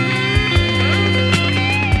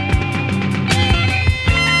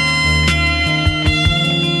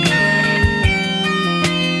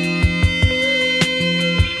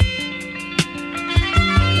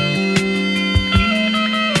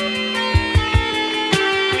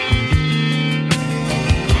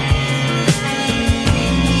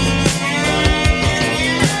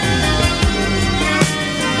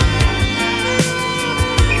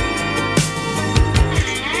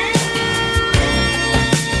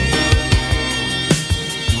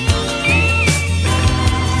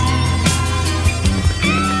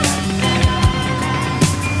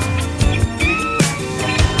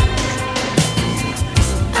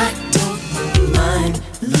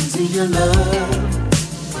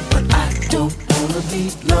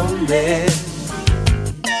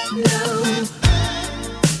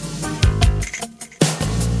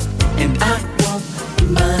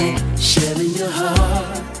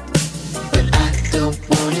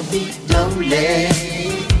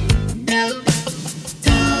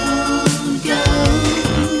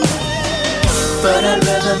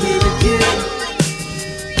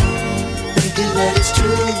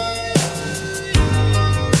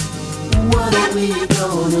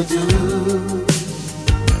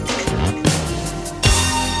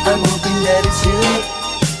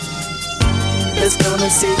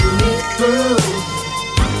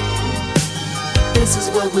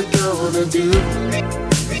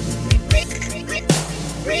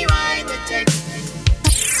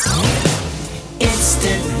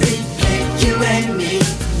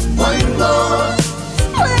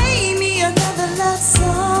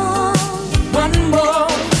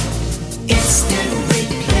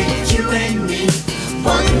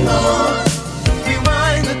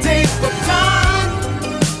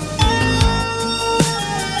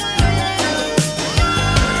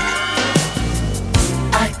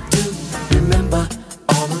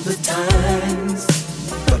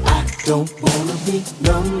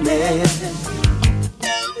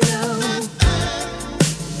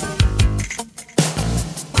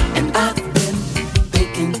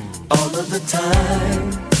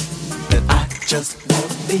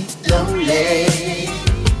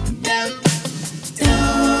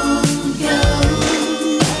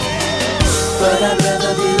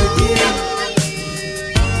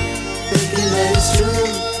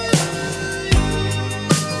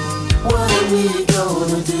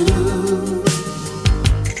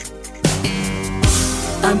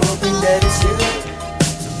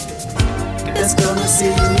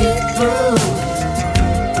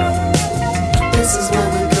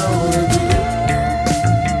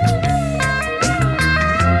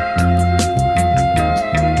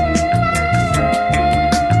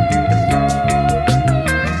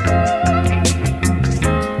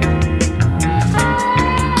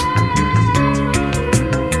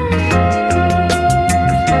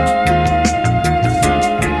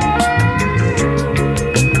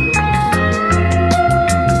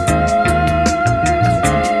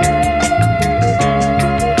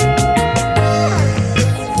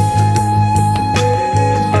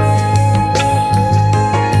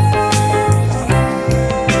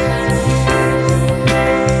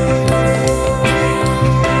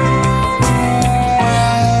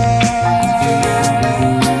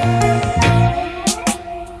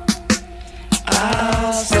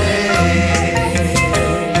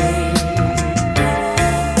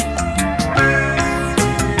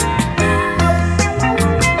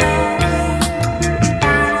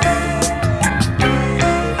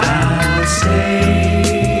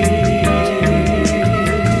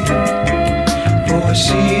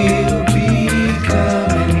 she'll be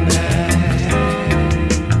coming back.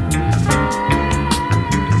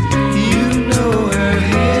 You know her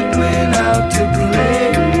head went out to play.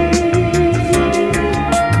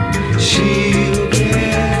 She'll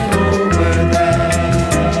get over that.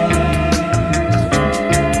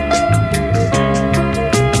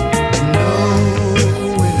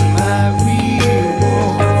 Knowing my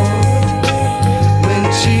reward when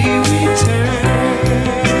she returns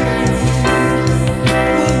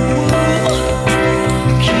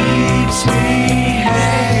keeps me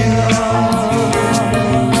hanging on.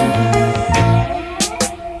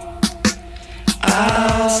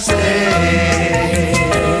 I'll stay.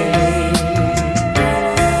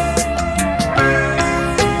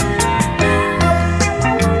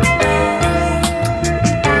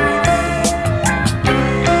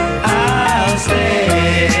 I'll stay.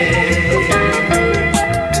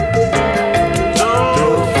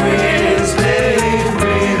 Though friends they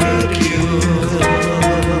ridicule,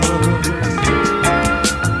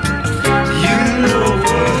 you know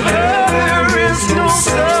for her is no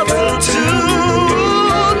substitute.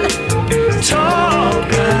 Talk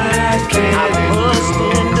like candy.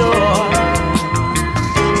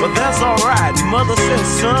 But that's alright, mother said,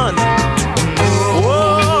 son.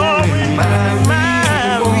 Whoa,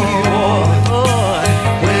 my reward.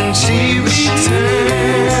 When she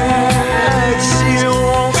returns, She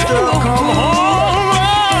wants to come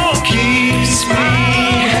home. keeps me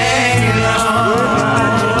hanging on.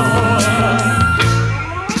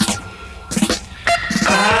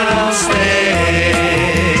 I'll stay.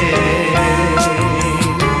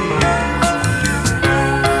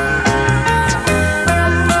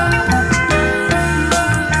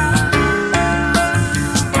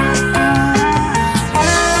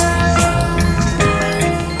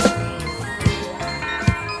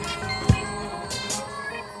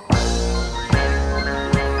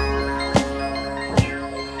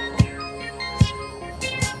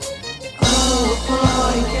 Oh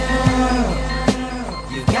boy, girl,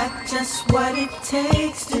 you got just what it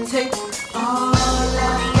takes to take all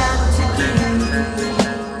I've got to give.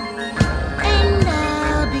 And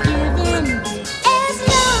I'll be giving as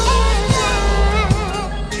long as I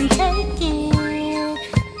can take it.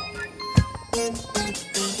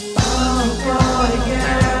 Oh boy,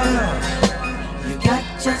 girl, you got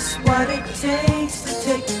just what it takes to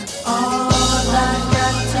take all I've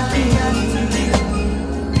got to give.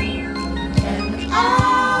 And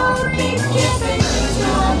I'll be giving as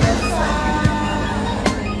long as I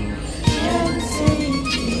can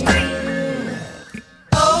take it.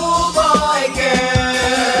 Oh boy,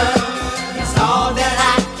 girl, it's all that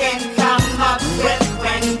I can come up with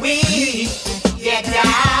when we get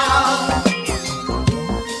down.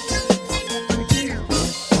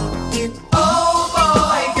 Oh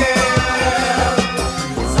boy, girl,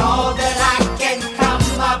 it's all that I can come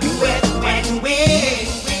up with when we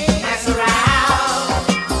mess around.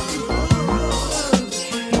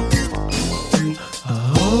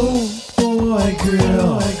 Oh boy,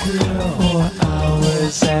 girl, for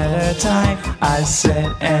hours at a time, I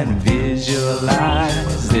sit and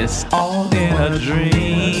visualize this all in a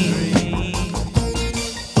dream.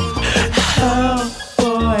 Oh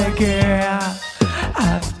boy, girl,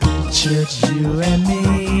 I've pictured you and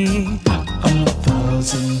me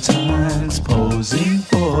 1,000 times posing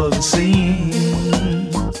for the scene.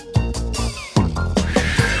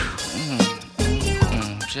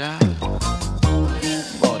 Child,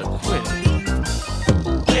 boy, to quit.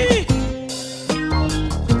 Hey.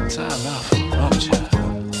 Time out for rum, child.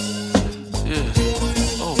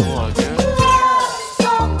 Yeah. Oh boy, girl.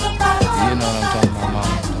 You know what I'm talking about, mama.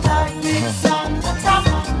 Yeah.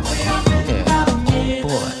 Oh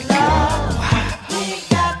boy, girl.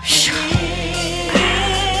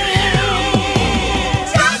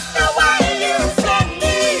 Just the way you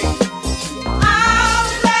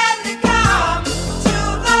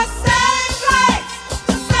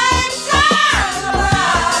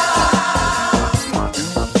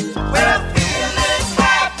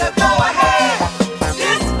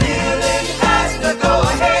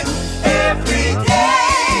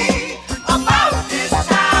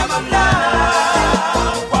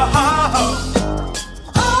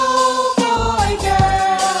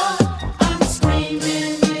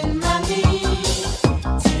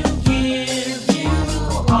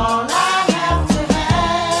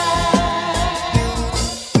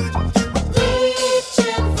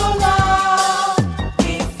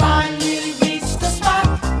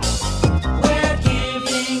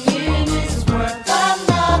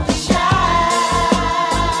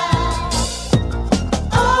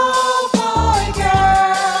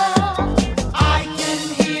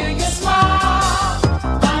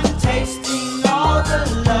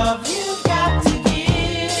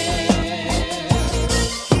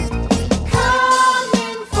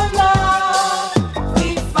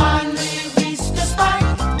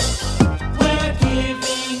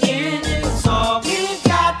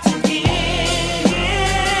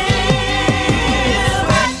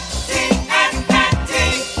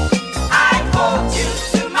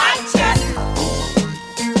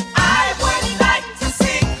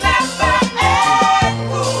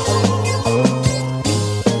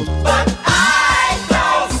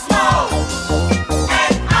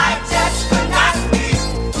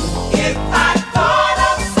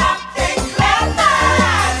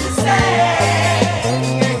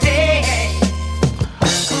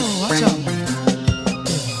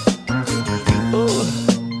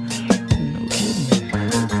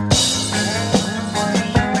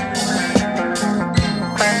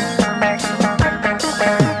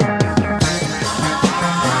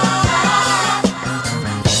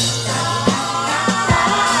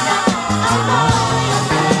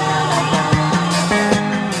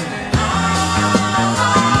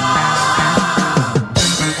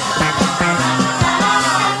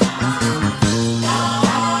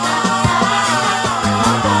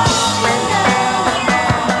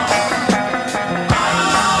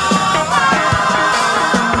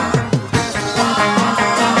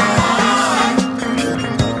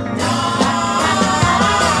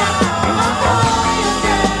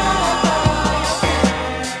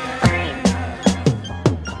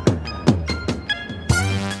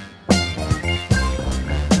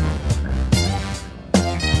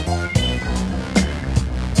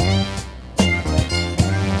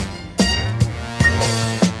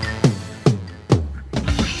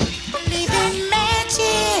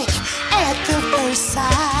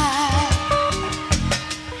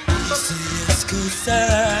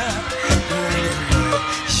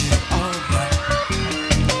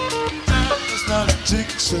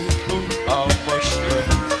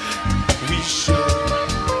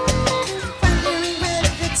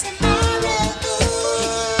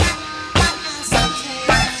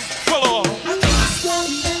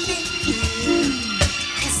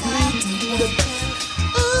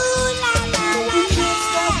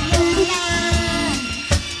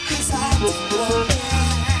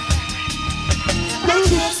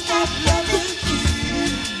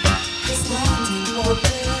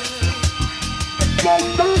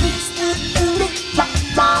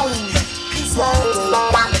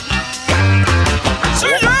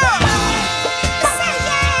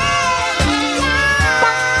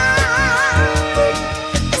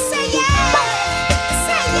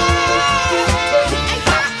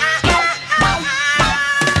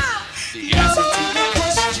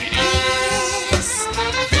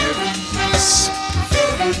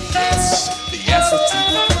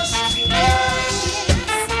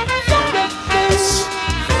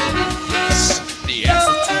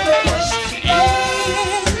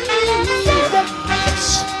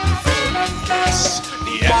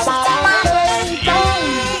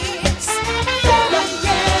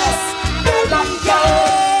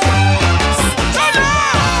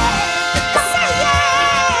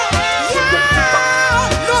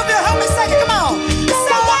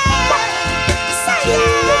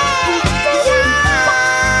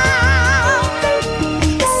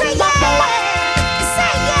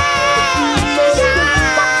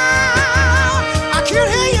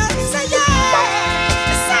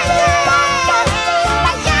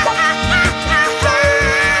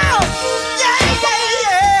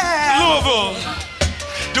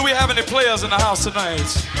any players in the house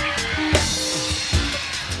tonight?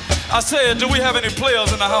 I said, do we have any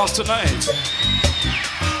players in the house tonight?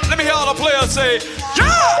 Let me hear all the players say,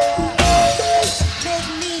 yeah! Make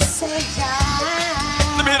me say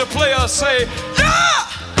yeah. Let me hear the players say, yeah!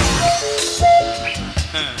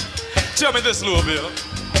 Tell me this, Louisville.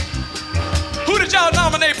 Who did y'all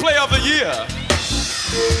nominate Player of the Year?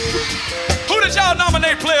 Who did y'all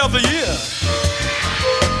nominate Player of the Year?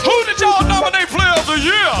 Who did y'all nominate Player of the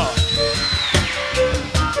Year?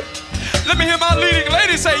 Let me hear my leading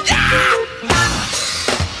lady say, yeah!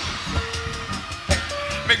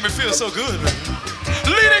 Make me feel so good, man.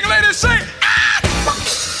 Leading lady say, ah!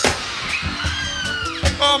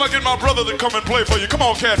 Oh, I'm gonna get my brother to come and play for you. Come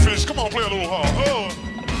on, Catfish. Come on, play a little hard. Oh.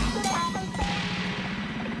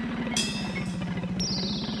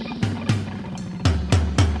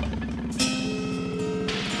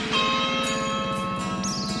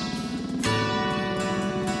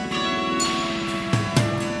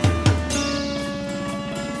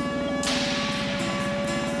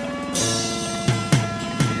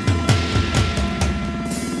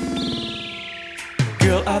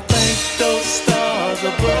 Girl, I thank those stars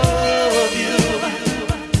above you.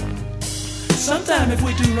 Sometime if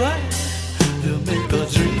we do right, they'll make a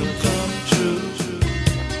dream come true.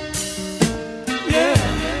 Yeah.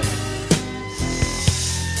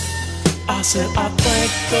 I said I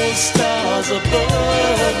thank those stars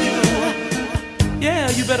above you. Yeah,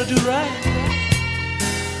 you better do right.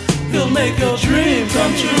 He'll make your dream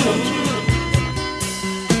come true.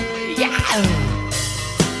 Yeah.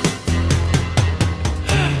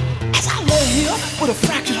 Here with a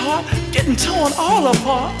fractured heart, getting torn all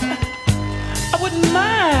apart. I wouldn't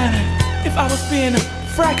mind if I was being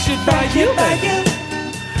fractured by you, baby.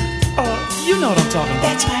 You know what I'm talking about.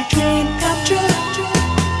 That's my dream come true.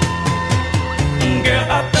 Girl,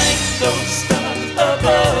 I thank those stars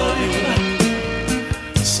above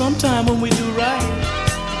you. Sometime when we do right,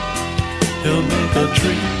 he'll make a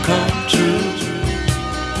dream come true.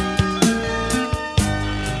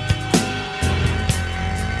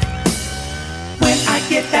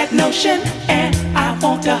 Get that notion, and I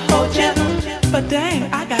want to hold you. But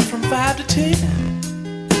dang, I got from 5 to 10.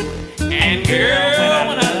 And girl,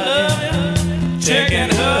 when I love you, check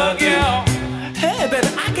and hug you. Hey, baby,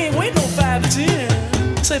 I can't wait no 5 to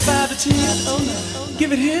 10. Say 5 to 10. Oh no,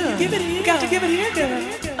 give it here. Give it here. Got to give it here, girl.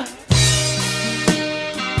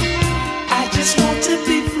 I just want to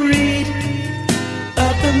be freed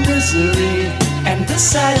of the misery and the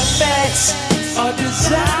side effects of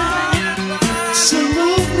desire. So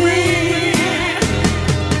move me.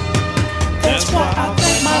 That's why I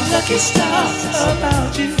thank my lucky stars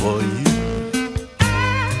about you. For you.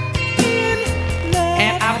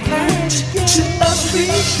 And I've learned to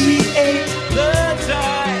appreciate the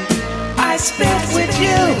time I spent with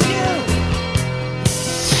you.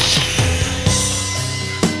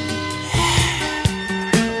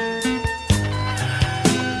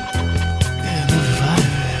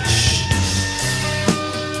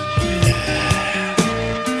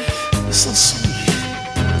 So sweet.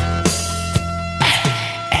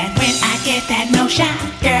 And when I get that notion,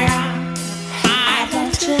 girl, I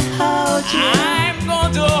want to hold you. I'm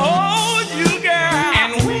going to hold you, girl.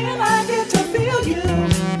 And when I get to feel you,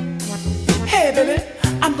 hey, baby,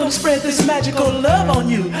 I'm going to spread this magical love on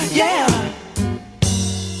you. Yeah.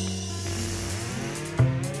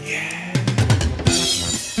 Yeah.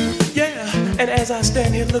 Yeah. And as I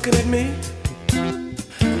stand here looking at me,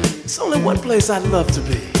 it's only one place I'd love to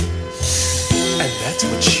be. And that's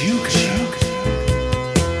what you can do.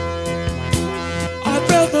 I'd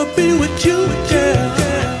rather be with you, yeah.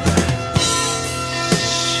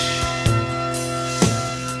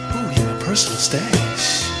 Ooh, you're my personal stash.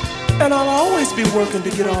 And I'll always be working to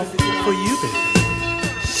get off for you, baby.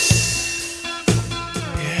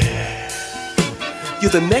 Yeah.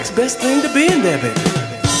 You're the next best thing to being there, baby.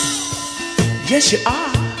 Yes, you are.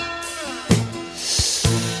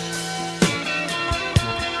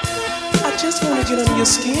 I just want to get under your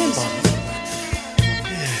skin, mama.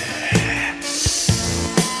 Yeah.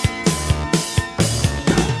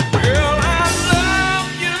 Girl, I love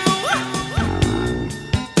you.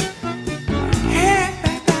 Hey,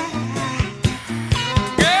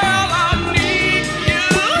 girl, I need you.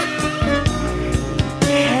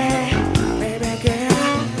 Hey, baby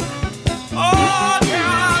girl. Oh,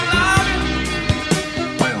 girl, I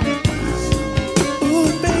love you. Ooh,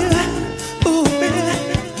 baby. Ooh, baby.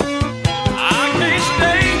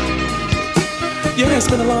 Yeah, it's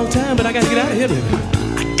been a long time, but I gotta get out of here, baby.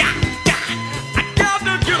 I got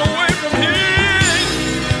to get away from here.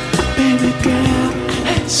 Baby girl,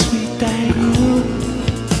 sweet thing.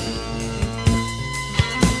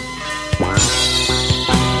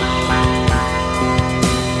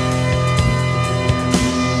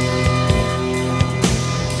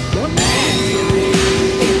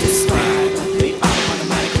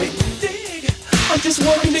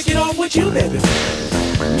 with you, baby.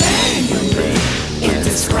 Manually,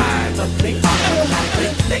 indescribably, automatically.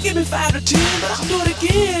 They give me 5 to 10, but I'll do it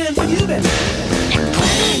again for you, baby.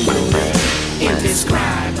 Manually,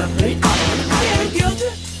 indescribably, automatically. I am guilty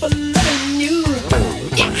for loving you.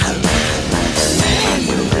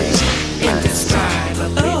 Manually,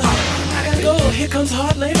 indescribably, automatically. I gotta go. Here comes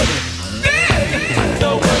hard labor. The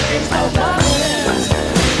workings of my hands.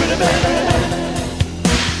 Pretty baby.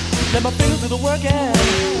 Let my fingers do the work and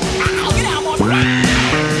I'll get out more right.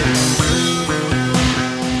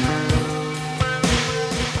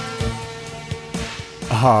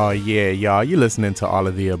 Oh yeah, y'all, you're listening to All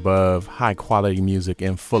of the Above, high quality music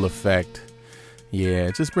in full effect. Yeah,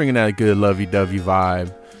 just bringing that good lovey-dovey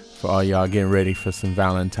vibe for all y'all getting ready for some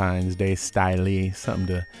Valentine's Day style-y, something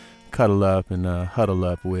to cuddle up and huddle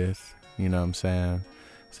up with, you know what I'm saying?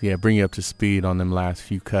 So yeah, bring you up to speed on them last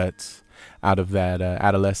few cuts out of that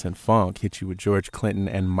adolescent funk. Hit you with George Clinton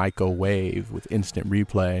and Michael Wave with Instant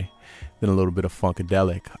Replay, then a little bit of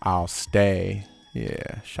Funkadelic, I'll Stay.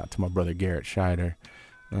 Yeah, shout to my brother Garrett Scheider.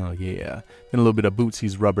 Oh yeah, then a little bit of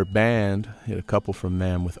Bootsy's Rubber Band, hit a couple from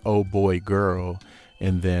them with Oh Boy Girl,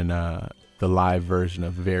 and then the live version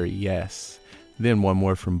of Very Yes. Then one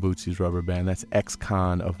more from Bootsy's Rubber Band, that's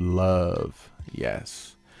Ex-Con of Love,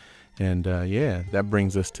 yes. And yeah, that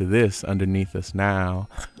brings us to this underneath us now,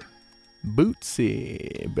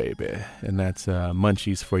 Bootsy, baby, and that's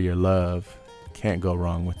Munchies for Your Love. Can't go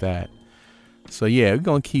wrong with that. So yeah, we're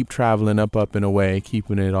gonna keep traveling up and away,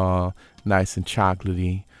 keeping it all nice and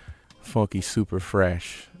chocolatey, funky, super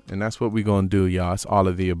fresh. And that's what we're gonna do, y'all. It's All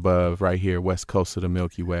of the Above right here, west coast of the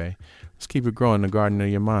Milky Way. Let's keep it growing, the garden of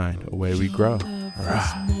your mind, away we grow.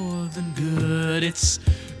 It's more than good, it's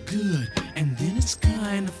good, and then it's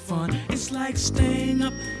kind of fun. It's like staying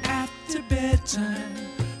up after bedtime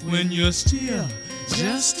when you're still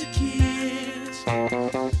just a kid.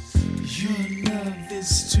 Your love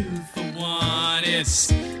is 2 for 1.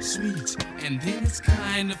 It's sweet and then it's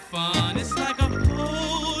kind of fun. It's like a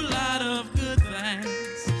whole lot of good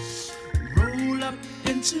things roll up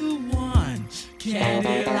into one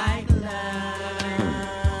candy like love.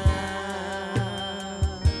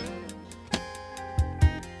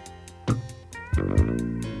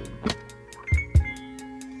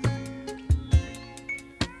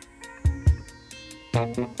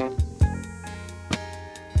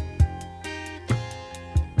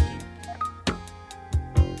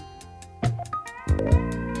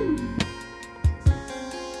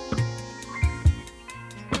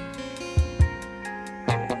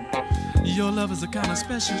 Your love is a kind of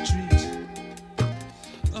special treat,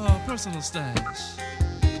 personal stash.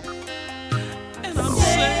 And I'm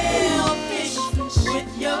selfish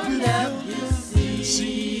with your love, you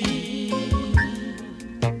see.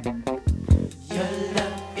 Your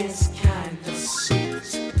love is kind of sweet,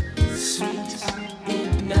 sweet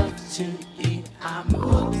enough to eat. I'm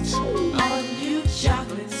hooked on you,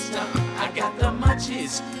 chocolate stuff. I got the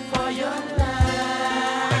munchies for your love.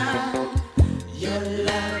 Your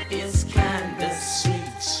love is kinda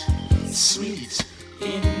sweet, sweet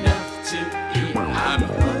enough to eat. I'm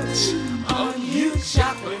hooked on you,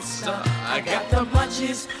 chocolate stuff. I got the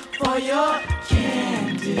munchies for your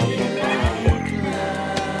candy like love.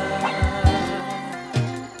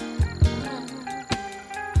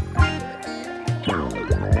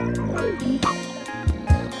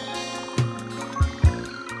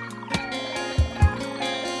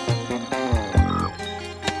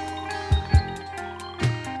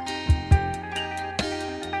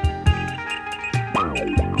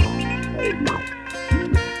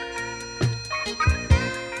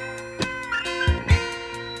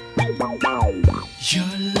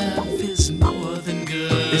 Your love is more than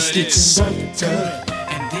good. It's so good,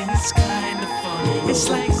 and then it's kind of fun. It's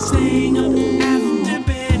like staying up after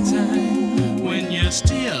bedtime when you're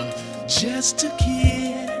still just a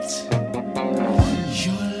kid.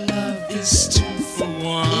 Your love is 2 for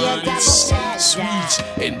 1. It's sweet,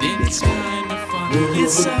 and then it's kind of fun.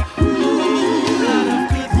 It's a whole lot of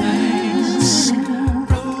good things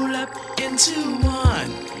roll up into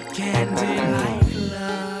one candy like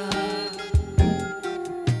love.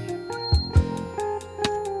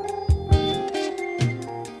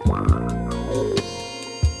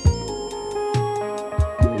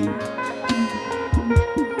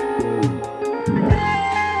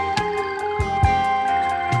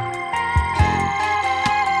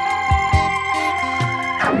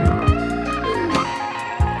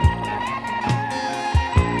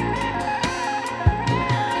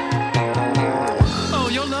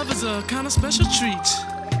 A kind of special treat.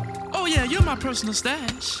 Oh yeah, you're my personal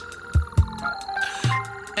stash.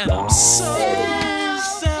 And I'm so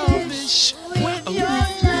selfish with your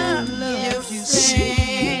love.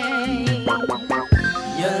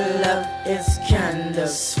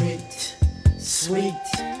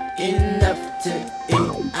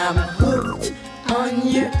 I'm hooked on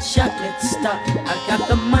your chocolate stuff. I got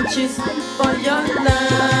the munchies for your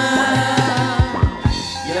love.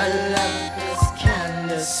 Your love is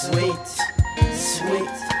kinda sweet,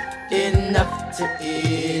 sweet enough to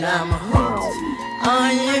eat. I'm hooked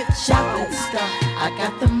on your chocolate stuff. I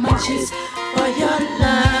got the munchies for your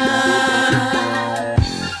love.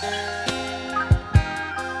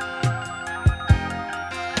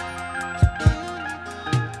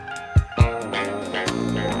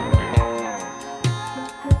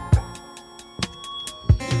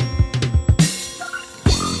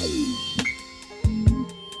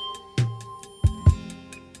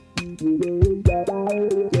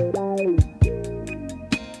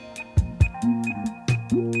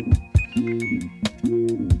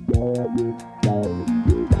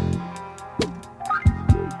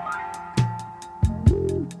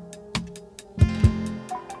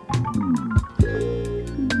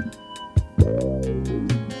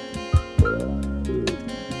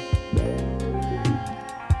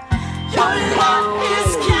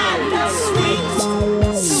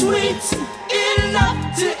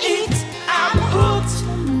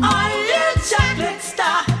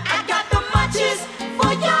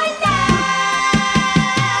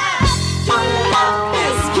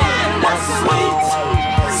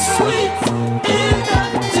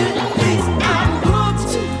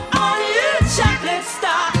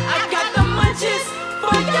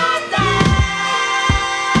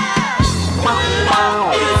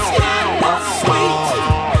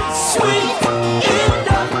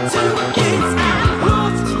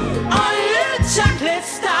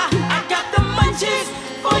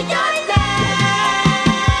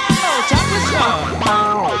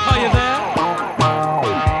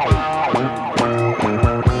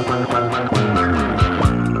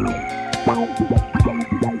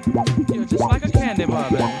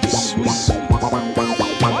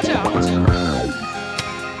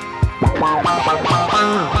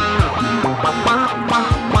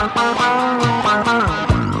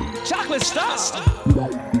 Chocolate star.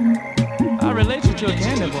 I relate you to a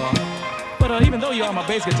candy bar, but even though you're on my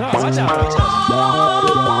bass guitar, watch out, watch out.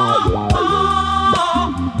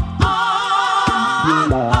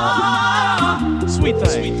 Sweet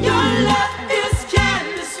thing. Your love is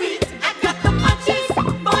candy sweet. I got the munchies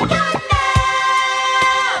for your love.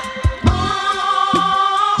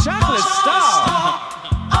 Chocolate star.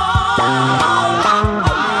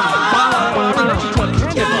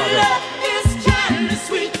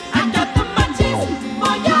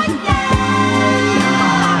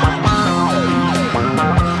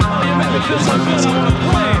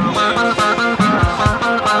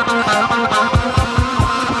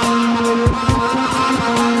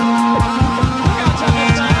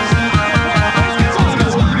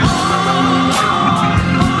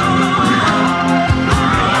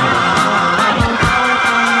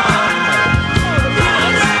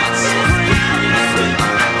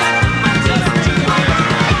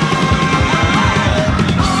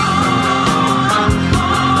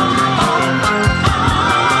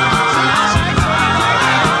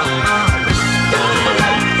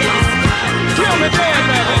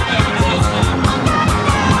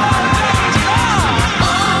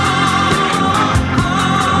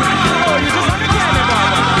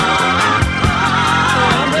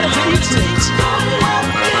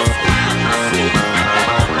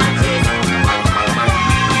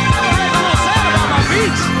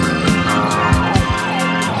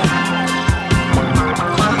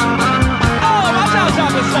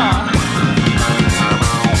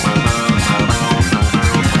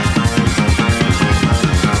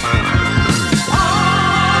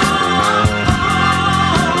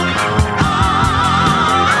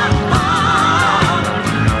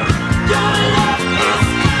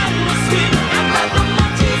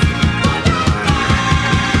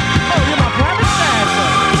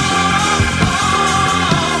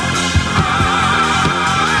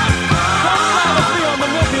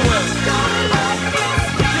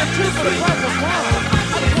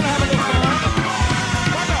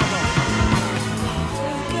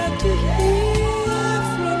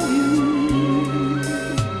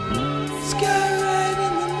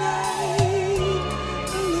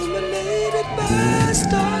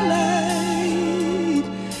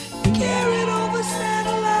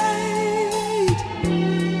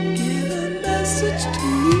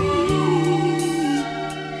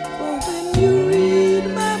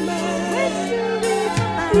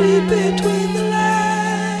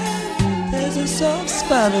 There's a soft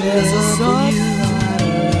spot for you.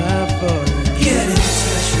 Get in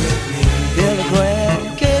touch with me. Telegram,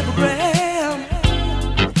 cablegram.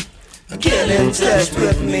 Get in touch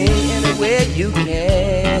with me any way you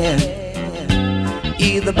can,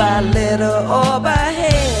 either by letter or by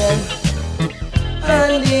hand.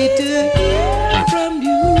 I need to hear from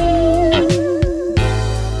you,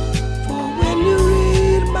 for when you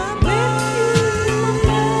read my mind,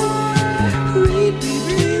 read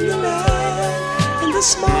between the lines and the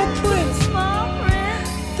small print.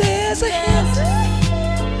 There's a hint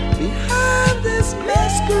behind this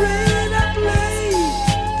masquerade I play.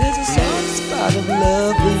 There's a soft spot of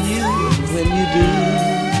love for you when you do.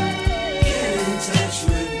 Get in touch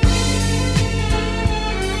with me.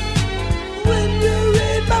 When you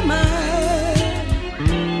read my mind,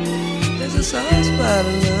 there's a soft spot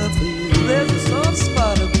of love for you. There's a soft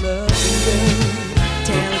spot of love for you.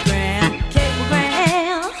 Telegram,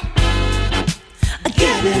 cablegram.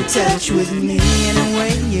 Get in touch with me any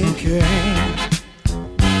way you can,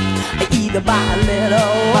 either by letter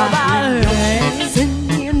or by hand. Send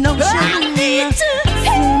me a notion. I need to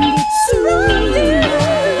send it soon.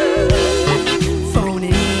 Phone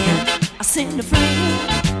it in. I send a friend.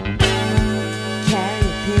 Carry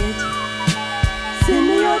a pitch. Send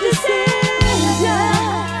me your decision.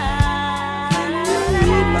 When you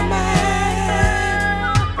read my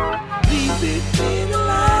mind, read between the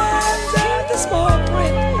lines and the small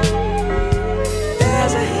print.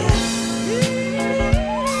 There's a hint.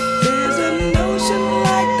 There's a notion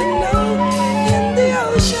like the note in the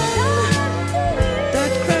ocean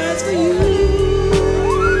that cries for you.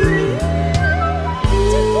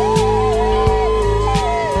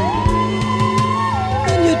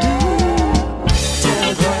 When you do,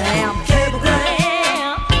 telegram,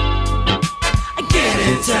 cablegram, get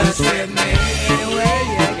in touch with me any way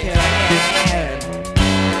you can,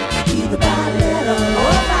 either by letter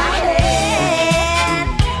or by hand,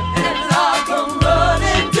 and it'll all come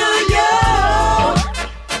running to you.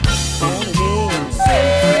 On again,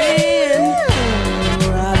 same friend,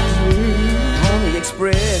 right through on the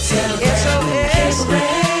express, SOS.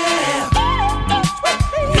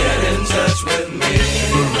 Get in touch with me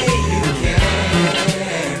any way you can,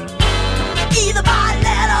 either by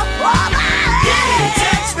letter or by hand. Get in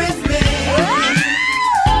touch with me.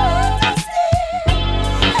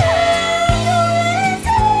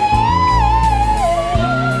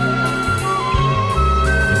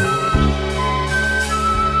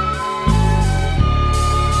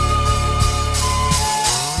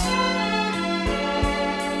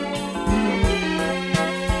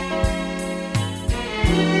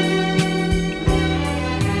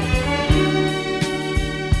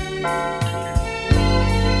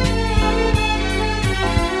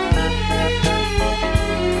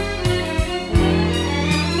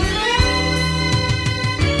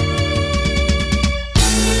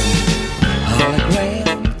 Hologram,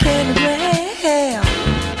 telegram,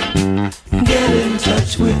 get in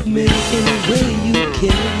touch with me any way you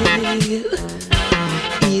can,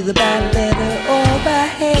 either by letter or by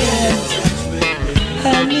hand. I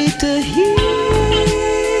need to hear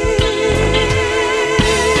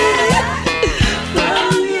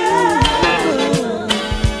from you.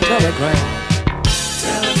 Telegram,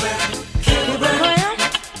 cablegram,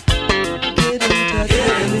 get in touch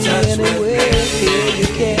with me any way you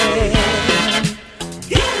can.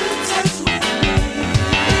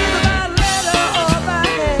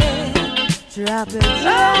 Drop it. I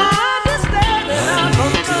understand that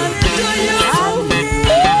I'm coming to you.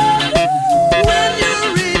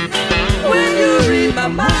 When you read my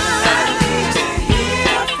mind, I need to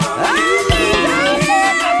hear from you.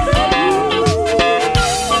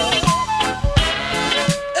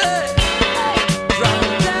 Drop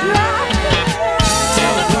it down.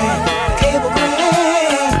 Telegram,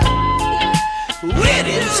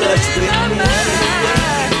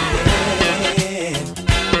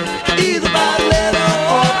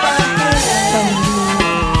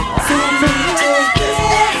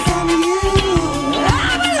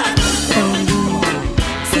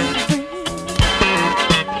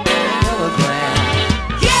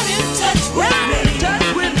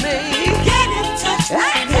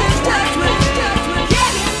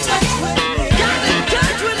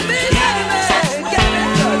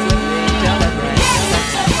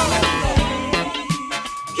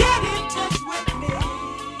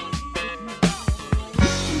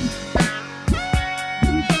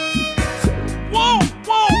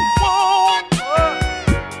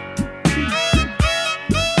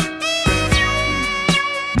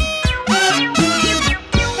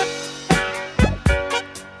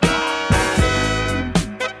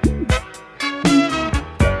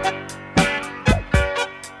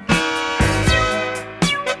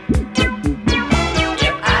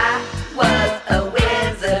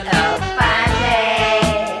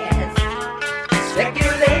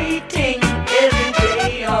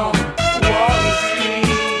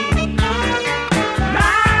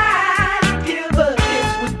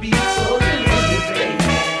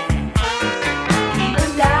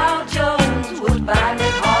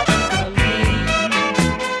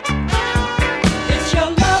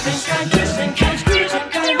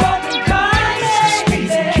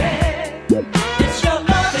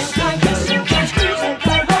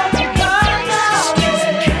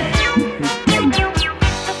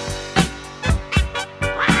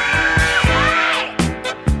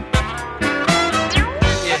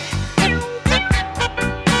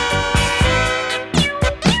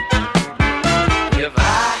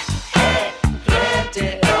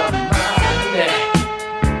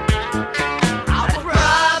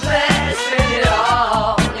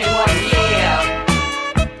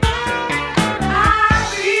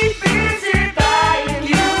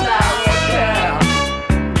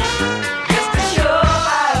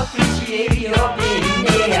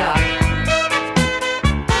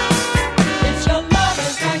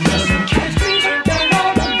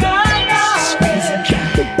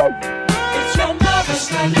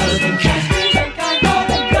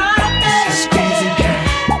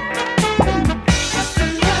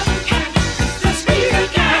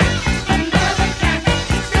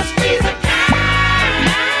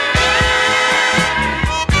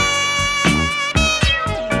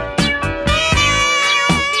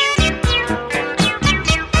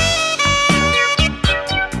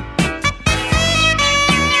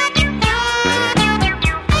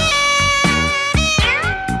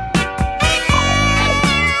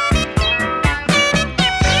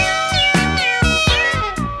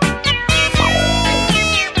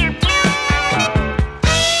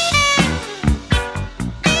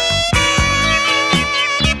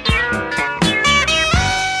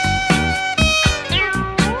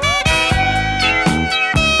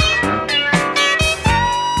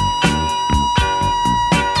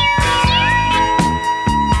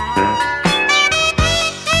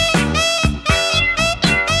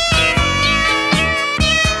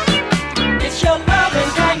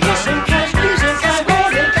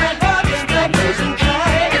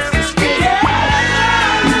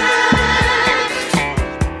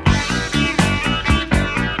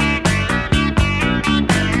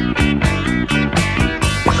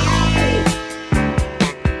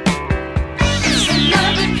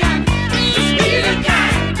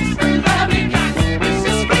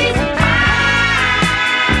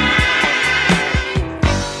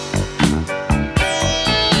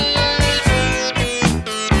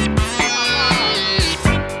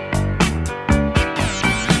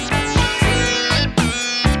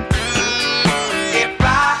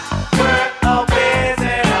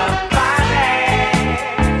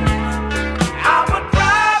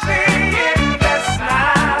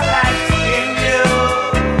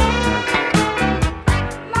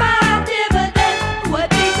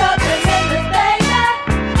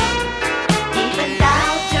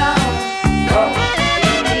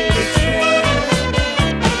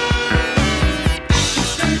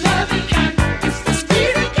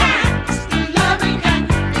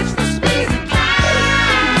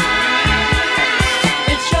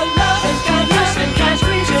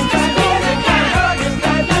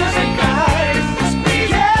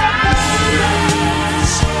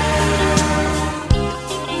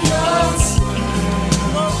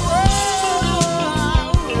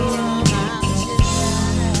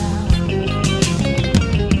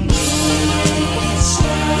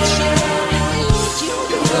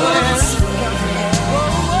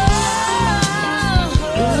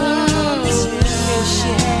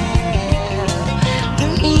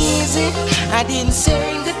 didn't say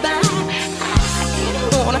goodbye. I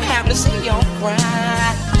didn't wanna have to see your cry.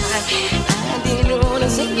 I didn't wanna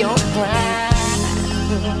see your cry.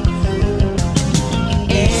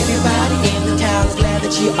 Everybody in the town's glad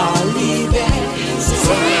that you are leaving.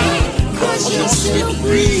 Say, cause you're still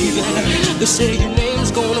breathing. They say your name's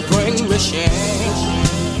gonna bring me shame.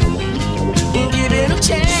 Give it a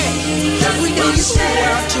chance. We don't stay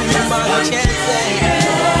out to my chances.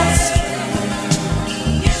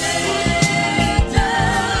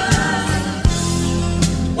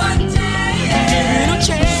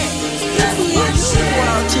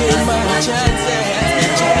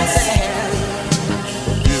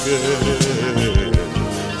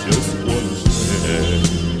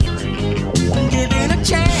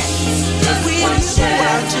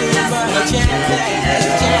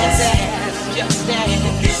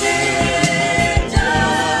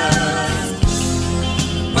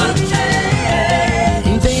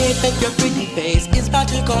 They think your pretty face is about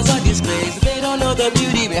to cause a disgrace. They don't know the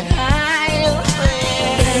beauty behind your face.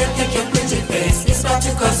 They think your pretty face is about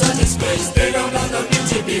to cause a disgrace. They don't know the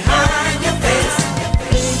beauty behind your face.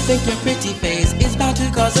 They think your pretty face is about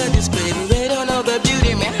to cause a disgrace. They don't know the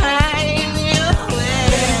beauty behind your face.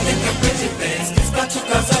 They think your pretty face is about to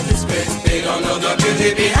cause a disgrace. They don't know the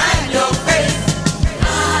beauty behind your face.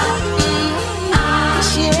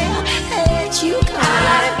 Yeah, let you go.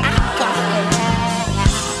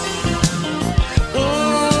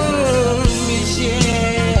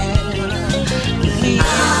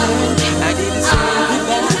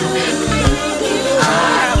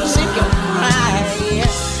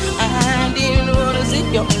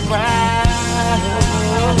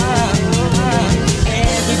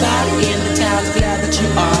 Everybody in the town's glad that you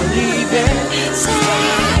are leaving.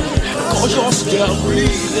 Cause you're still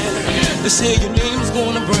breathing. They say your name's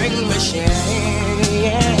gonna bring me shame.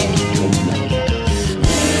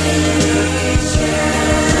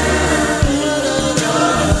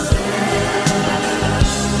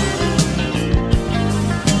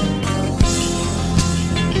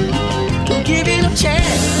 Give it a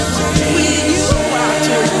chance. With you, I'll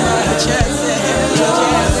take my chances.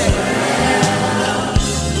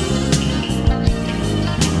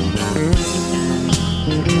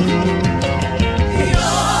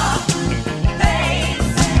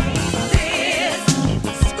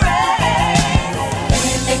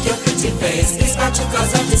 It's about to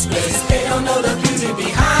cause a disgrace. They don't know the beauty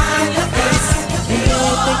behind your face. They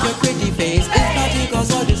think your pretty face is about to cause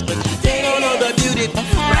a disgrace. They don't know the beauty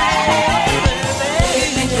behind your face. They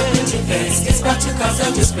think your pretty face is about to cause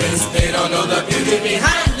a disgrace. They don't know the beauty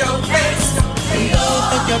behind your face. They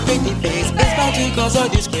think your pretty face is about to cause a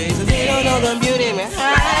disgrace. They don't know the beauty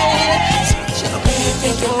behind. They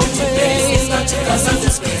think your pretty face is about to cause a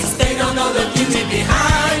disgrace. They don't know the beauty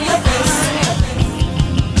behind your face.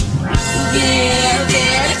 Give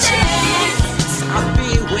it a chance, I'll be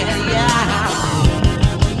with ya.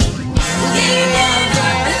 Give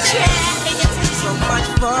it a chance, so much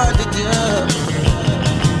fun to do.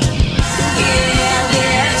 Give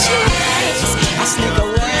it a chance, I'll sneak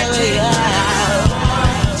away with ya.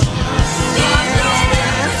 Give it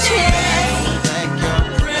a chance,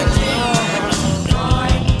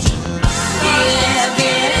 give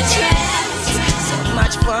it a chance, so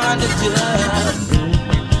much fun to do.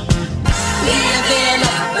 Giving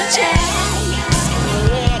up a chance,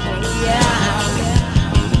 yeah.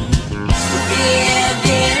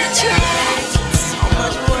 Giving a chance, so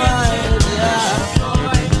much fun, yeah.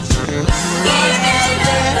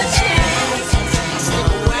 Giving a chance, so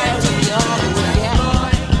where to go, yeah.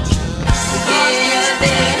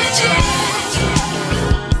 Giving a chance,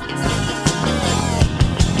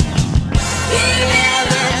 giving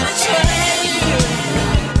a chance.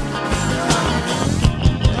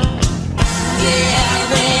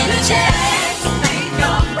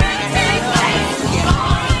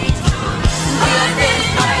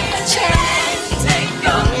 Chance.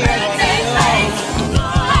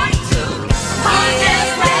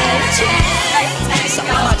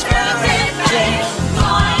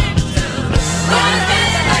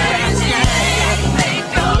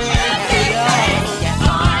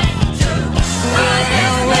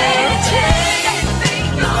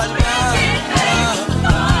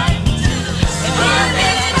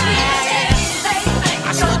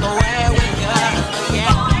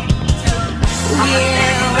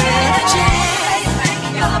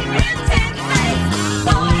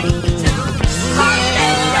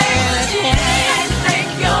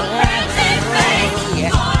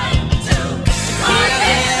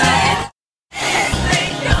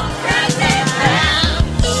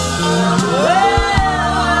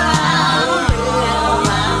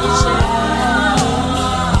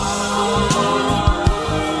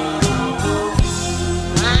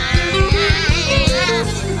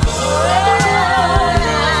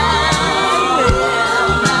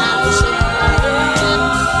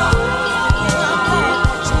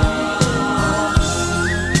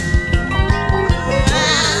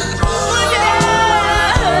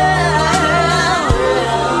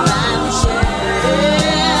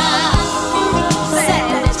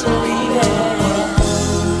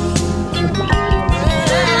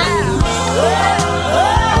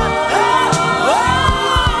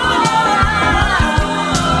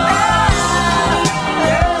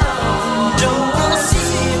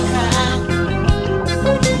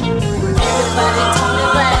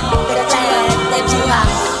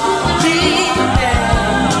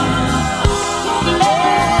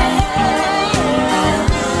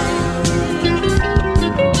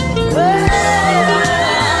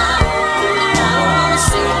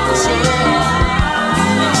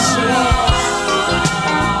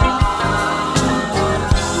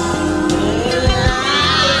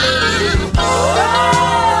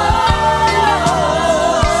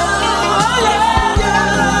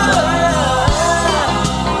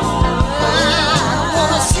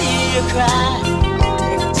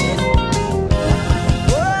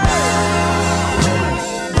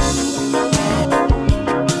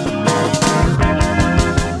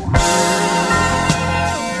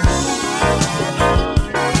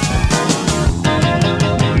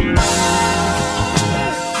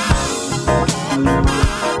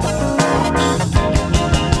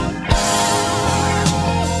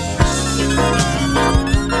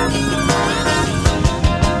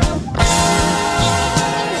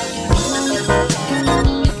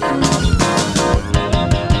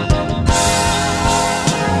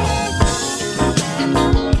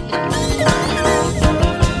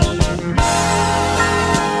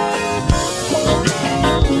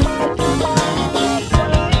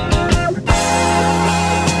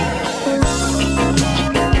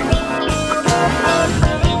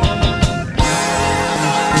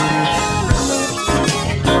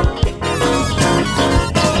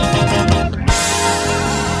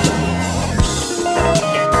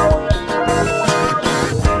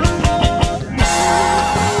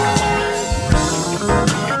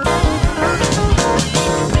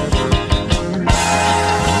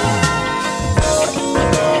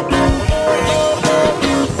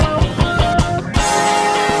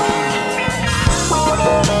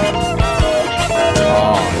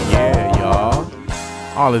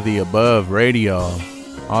 All of the Above radio,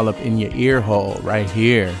 all up in your ear hole right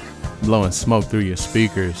here, blowing smoke through your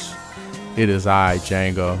speakers. It is I,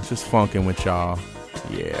 Django, just funking with y'all.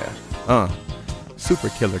 Yeah, super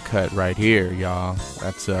killer cut right here, y'all.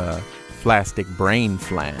 That's Plastic Brain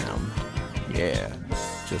Flam. Yeah,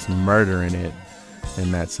 just murdering it.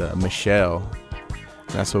 And that's Michelle.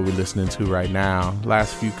 That's what we're listening to right now.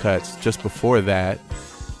 Last few cuts, just before that,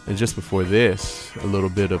 and just before this, a little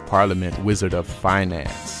bit of Parliament, Wizard of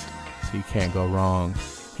Finance. So you can't go wrong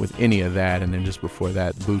with any of that. And then just before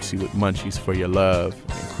that, Bootsy with Munchies for Your Love.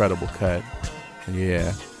 Incredible cut.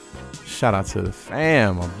 Yeah. Shout out to the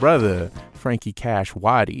fam, my brother, Frankie Cash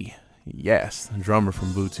Waddy. Yes, drummer from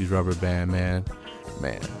Bootsy's Rubber Band, man.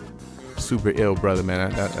 Man, super ill brother,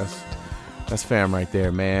 man. That's fam right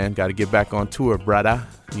there, man. Got to get back on tour, brother.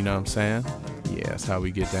 You know what I'm saying? Yeah, that's how we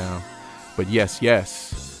get down. But yes.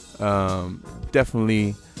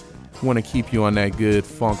 Definitely want to keep you on that good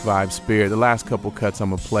funk vibe spirit. The last couple cuts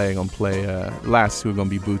I'm gonna play. Last two are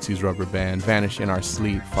gonna be Bootsy's Rubber Band, Vanish in Our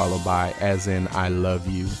Sleep, followed by As In I Love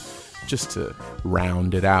You, just to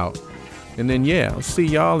round it out. And then I'll see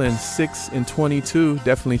y'all in 6 and 22.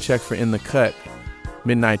 Definitely check for In the Cut,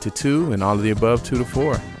 midnight to 2, and All of the Above 2 to 4.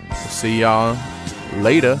 We'll see y'all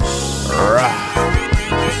later. Rah.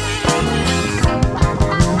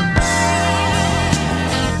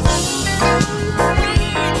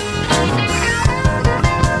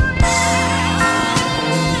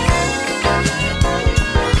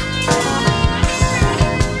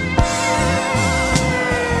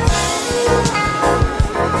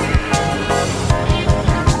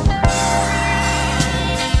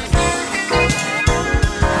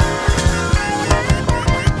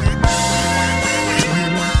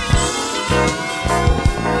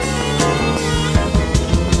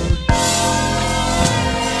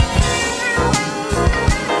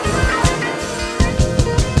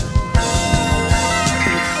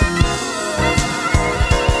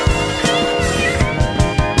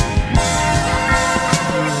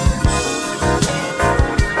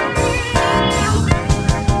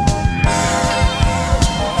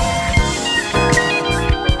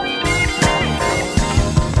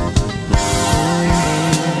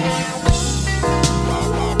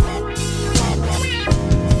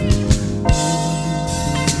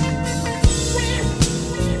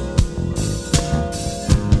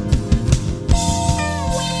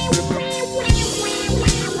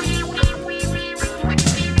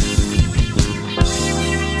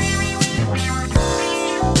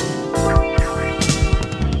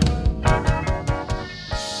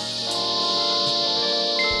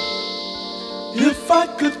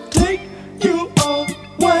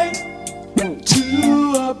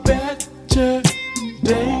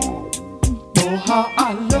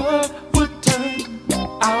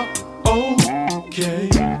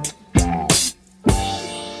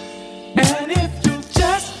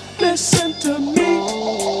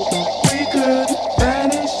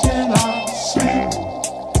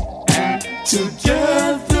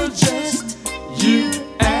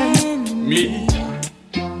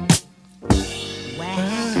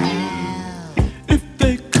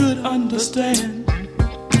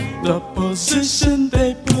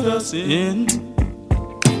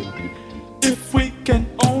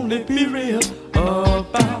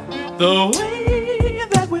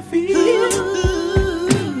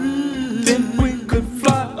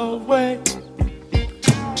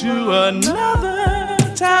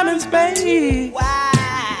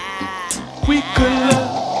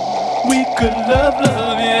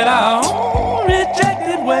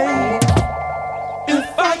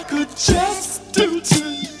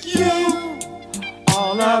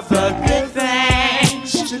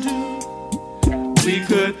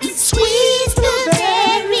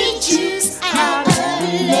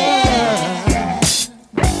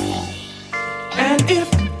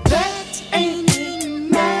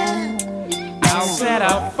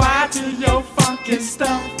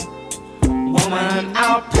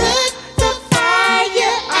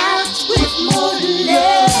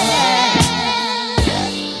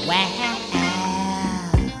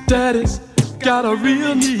 Daddy's got a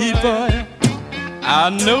real need for you. I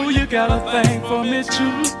know you got a thing for me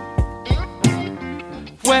too.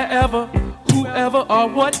 Wherever, whoever, or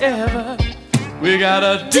whatever, we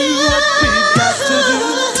gotta do what we got to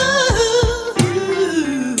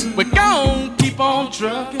do. We're gonna keep on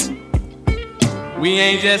trucking. We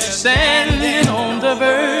ain't just standing on the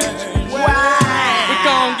verge. We're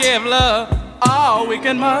gonna give love all we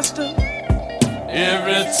can muster.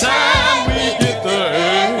 Every time we hit the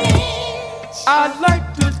earth, I'd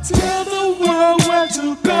like to tell the world where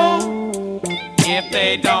to go. If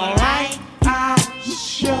they don't like our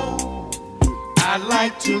show, I'd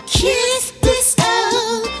like to kiss this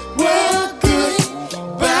old world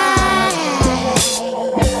goodbye.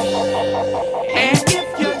 And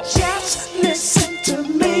if you just listen to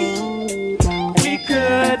me, we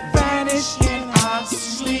could vanish in our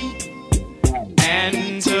sleep,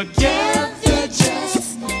 and together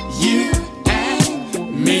just you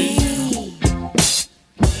and me.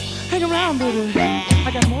 Hang around, baby.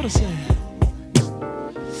 I got more to say.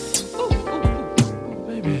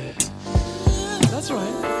 That's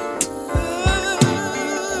right.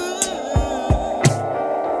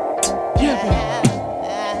 Yeah, baby.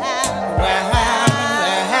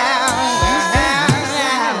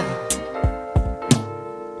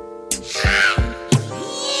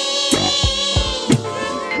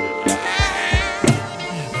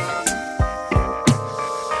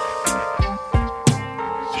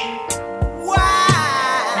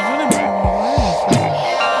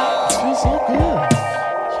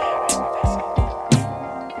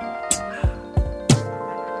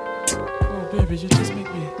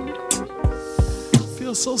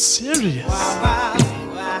 So serious.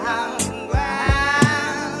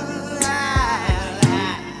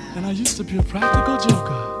 And I used to be a practical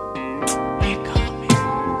joker. They call me.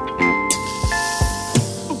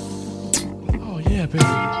 Oh yeah, baby.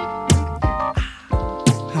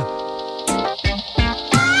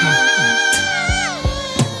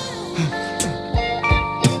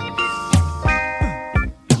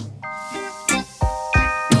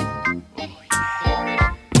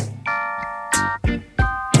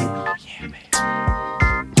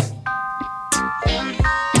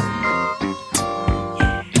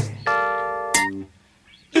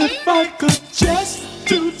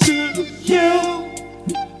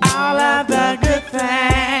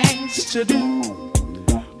 To do,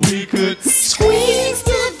 we could squeeze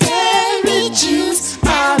the very juice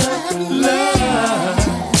out of love.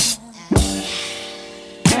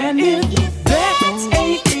 And if that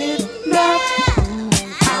ain't enough,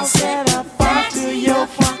 I'll set a fire to your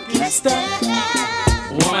funky stuff.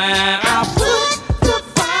 When I put the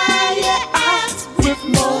fire out with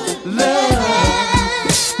more love.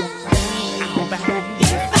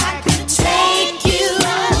 If I could take you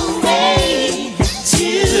away to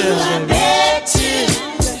a better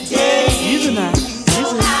day, easy now.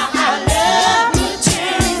 Oh, how our love would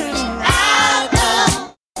turn out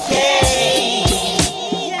okay.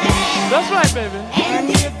 That's right, baby. And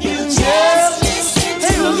if you just listen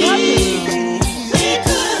to me, we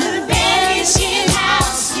could vanish in our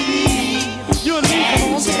sleep. You and me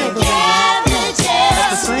come on together,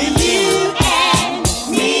 just you and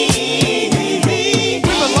me. We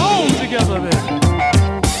belong together, baby.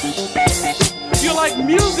 You're like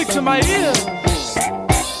music to my ears.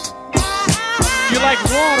 You're like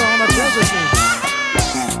water on a desert, baby.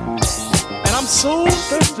 And I'm so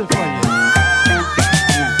thirsty for you.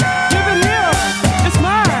 Give it here. It's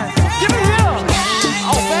mine. Give it here.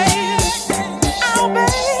 Oh, baby. Oh,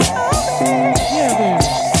 baby. Oh, baby. Yeah, baby.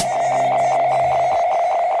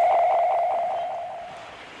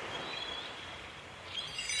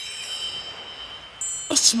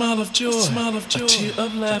 A smile of joy, a tear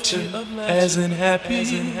of laughter, as in happy,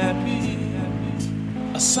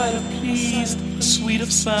 a sight of pleased, sweet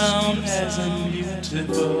of sound, as in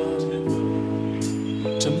beautiful.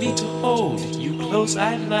 To me to hold you close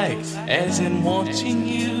I like, as in wanting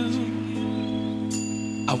you.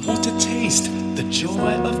 I want to taste the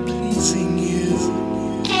joy of pleasing you.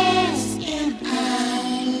 As in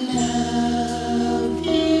I love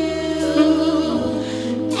you.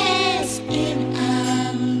 As in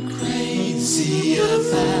I'm crazy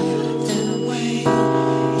about the way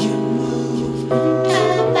you move about.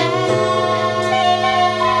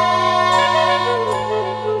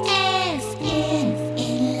 As in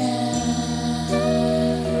love.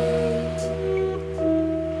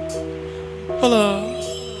 Hello.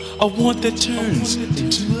 A want that turns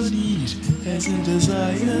into a need, as in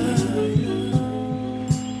desire.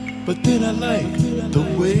 But then I like the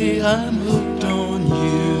way I'm hooked on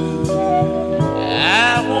you.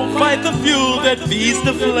 I won't fight the fuel that feeds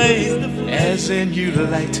the flame, as in you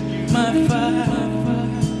light my fire.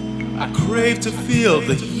 I crave to feel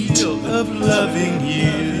the heat of loving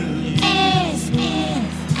you.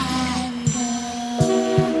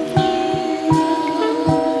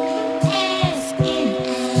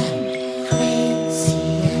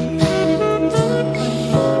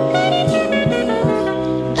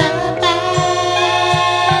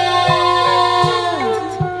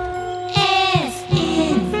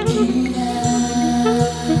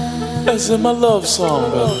 That's in my love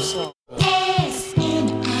song, baby.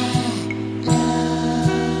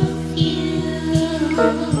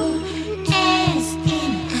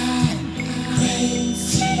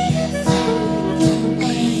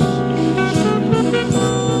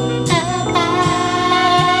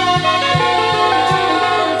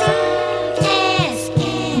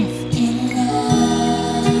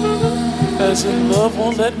 Realizing love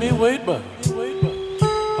won't let me wait, but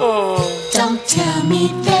don't tell me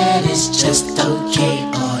that it's just okay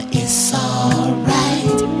or it's all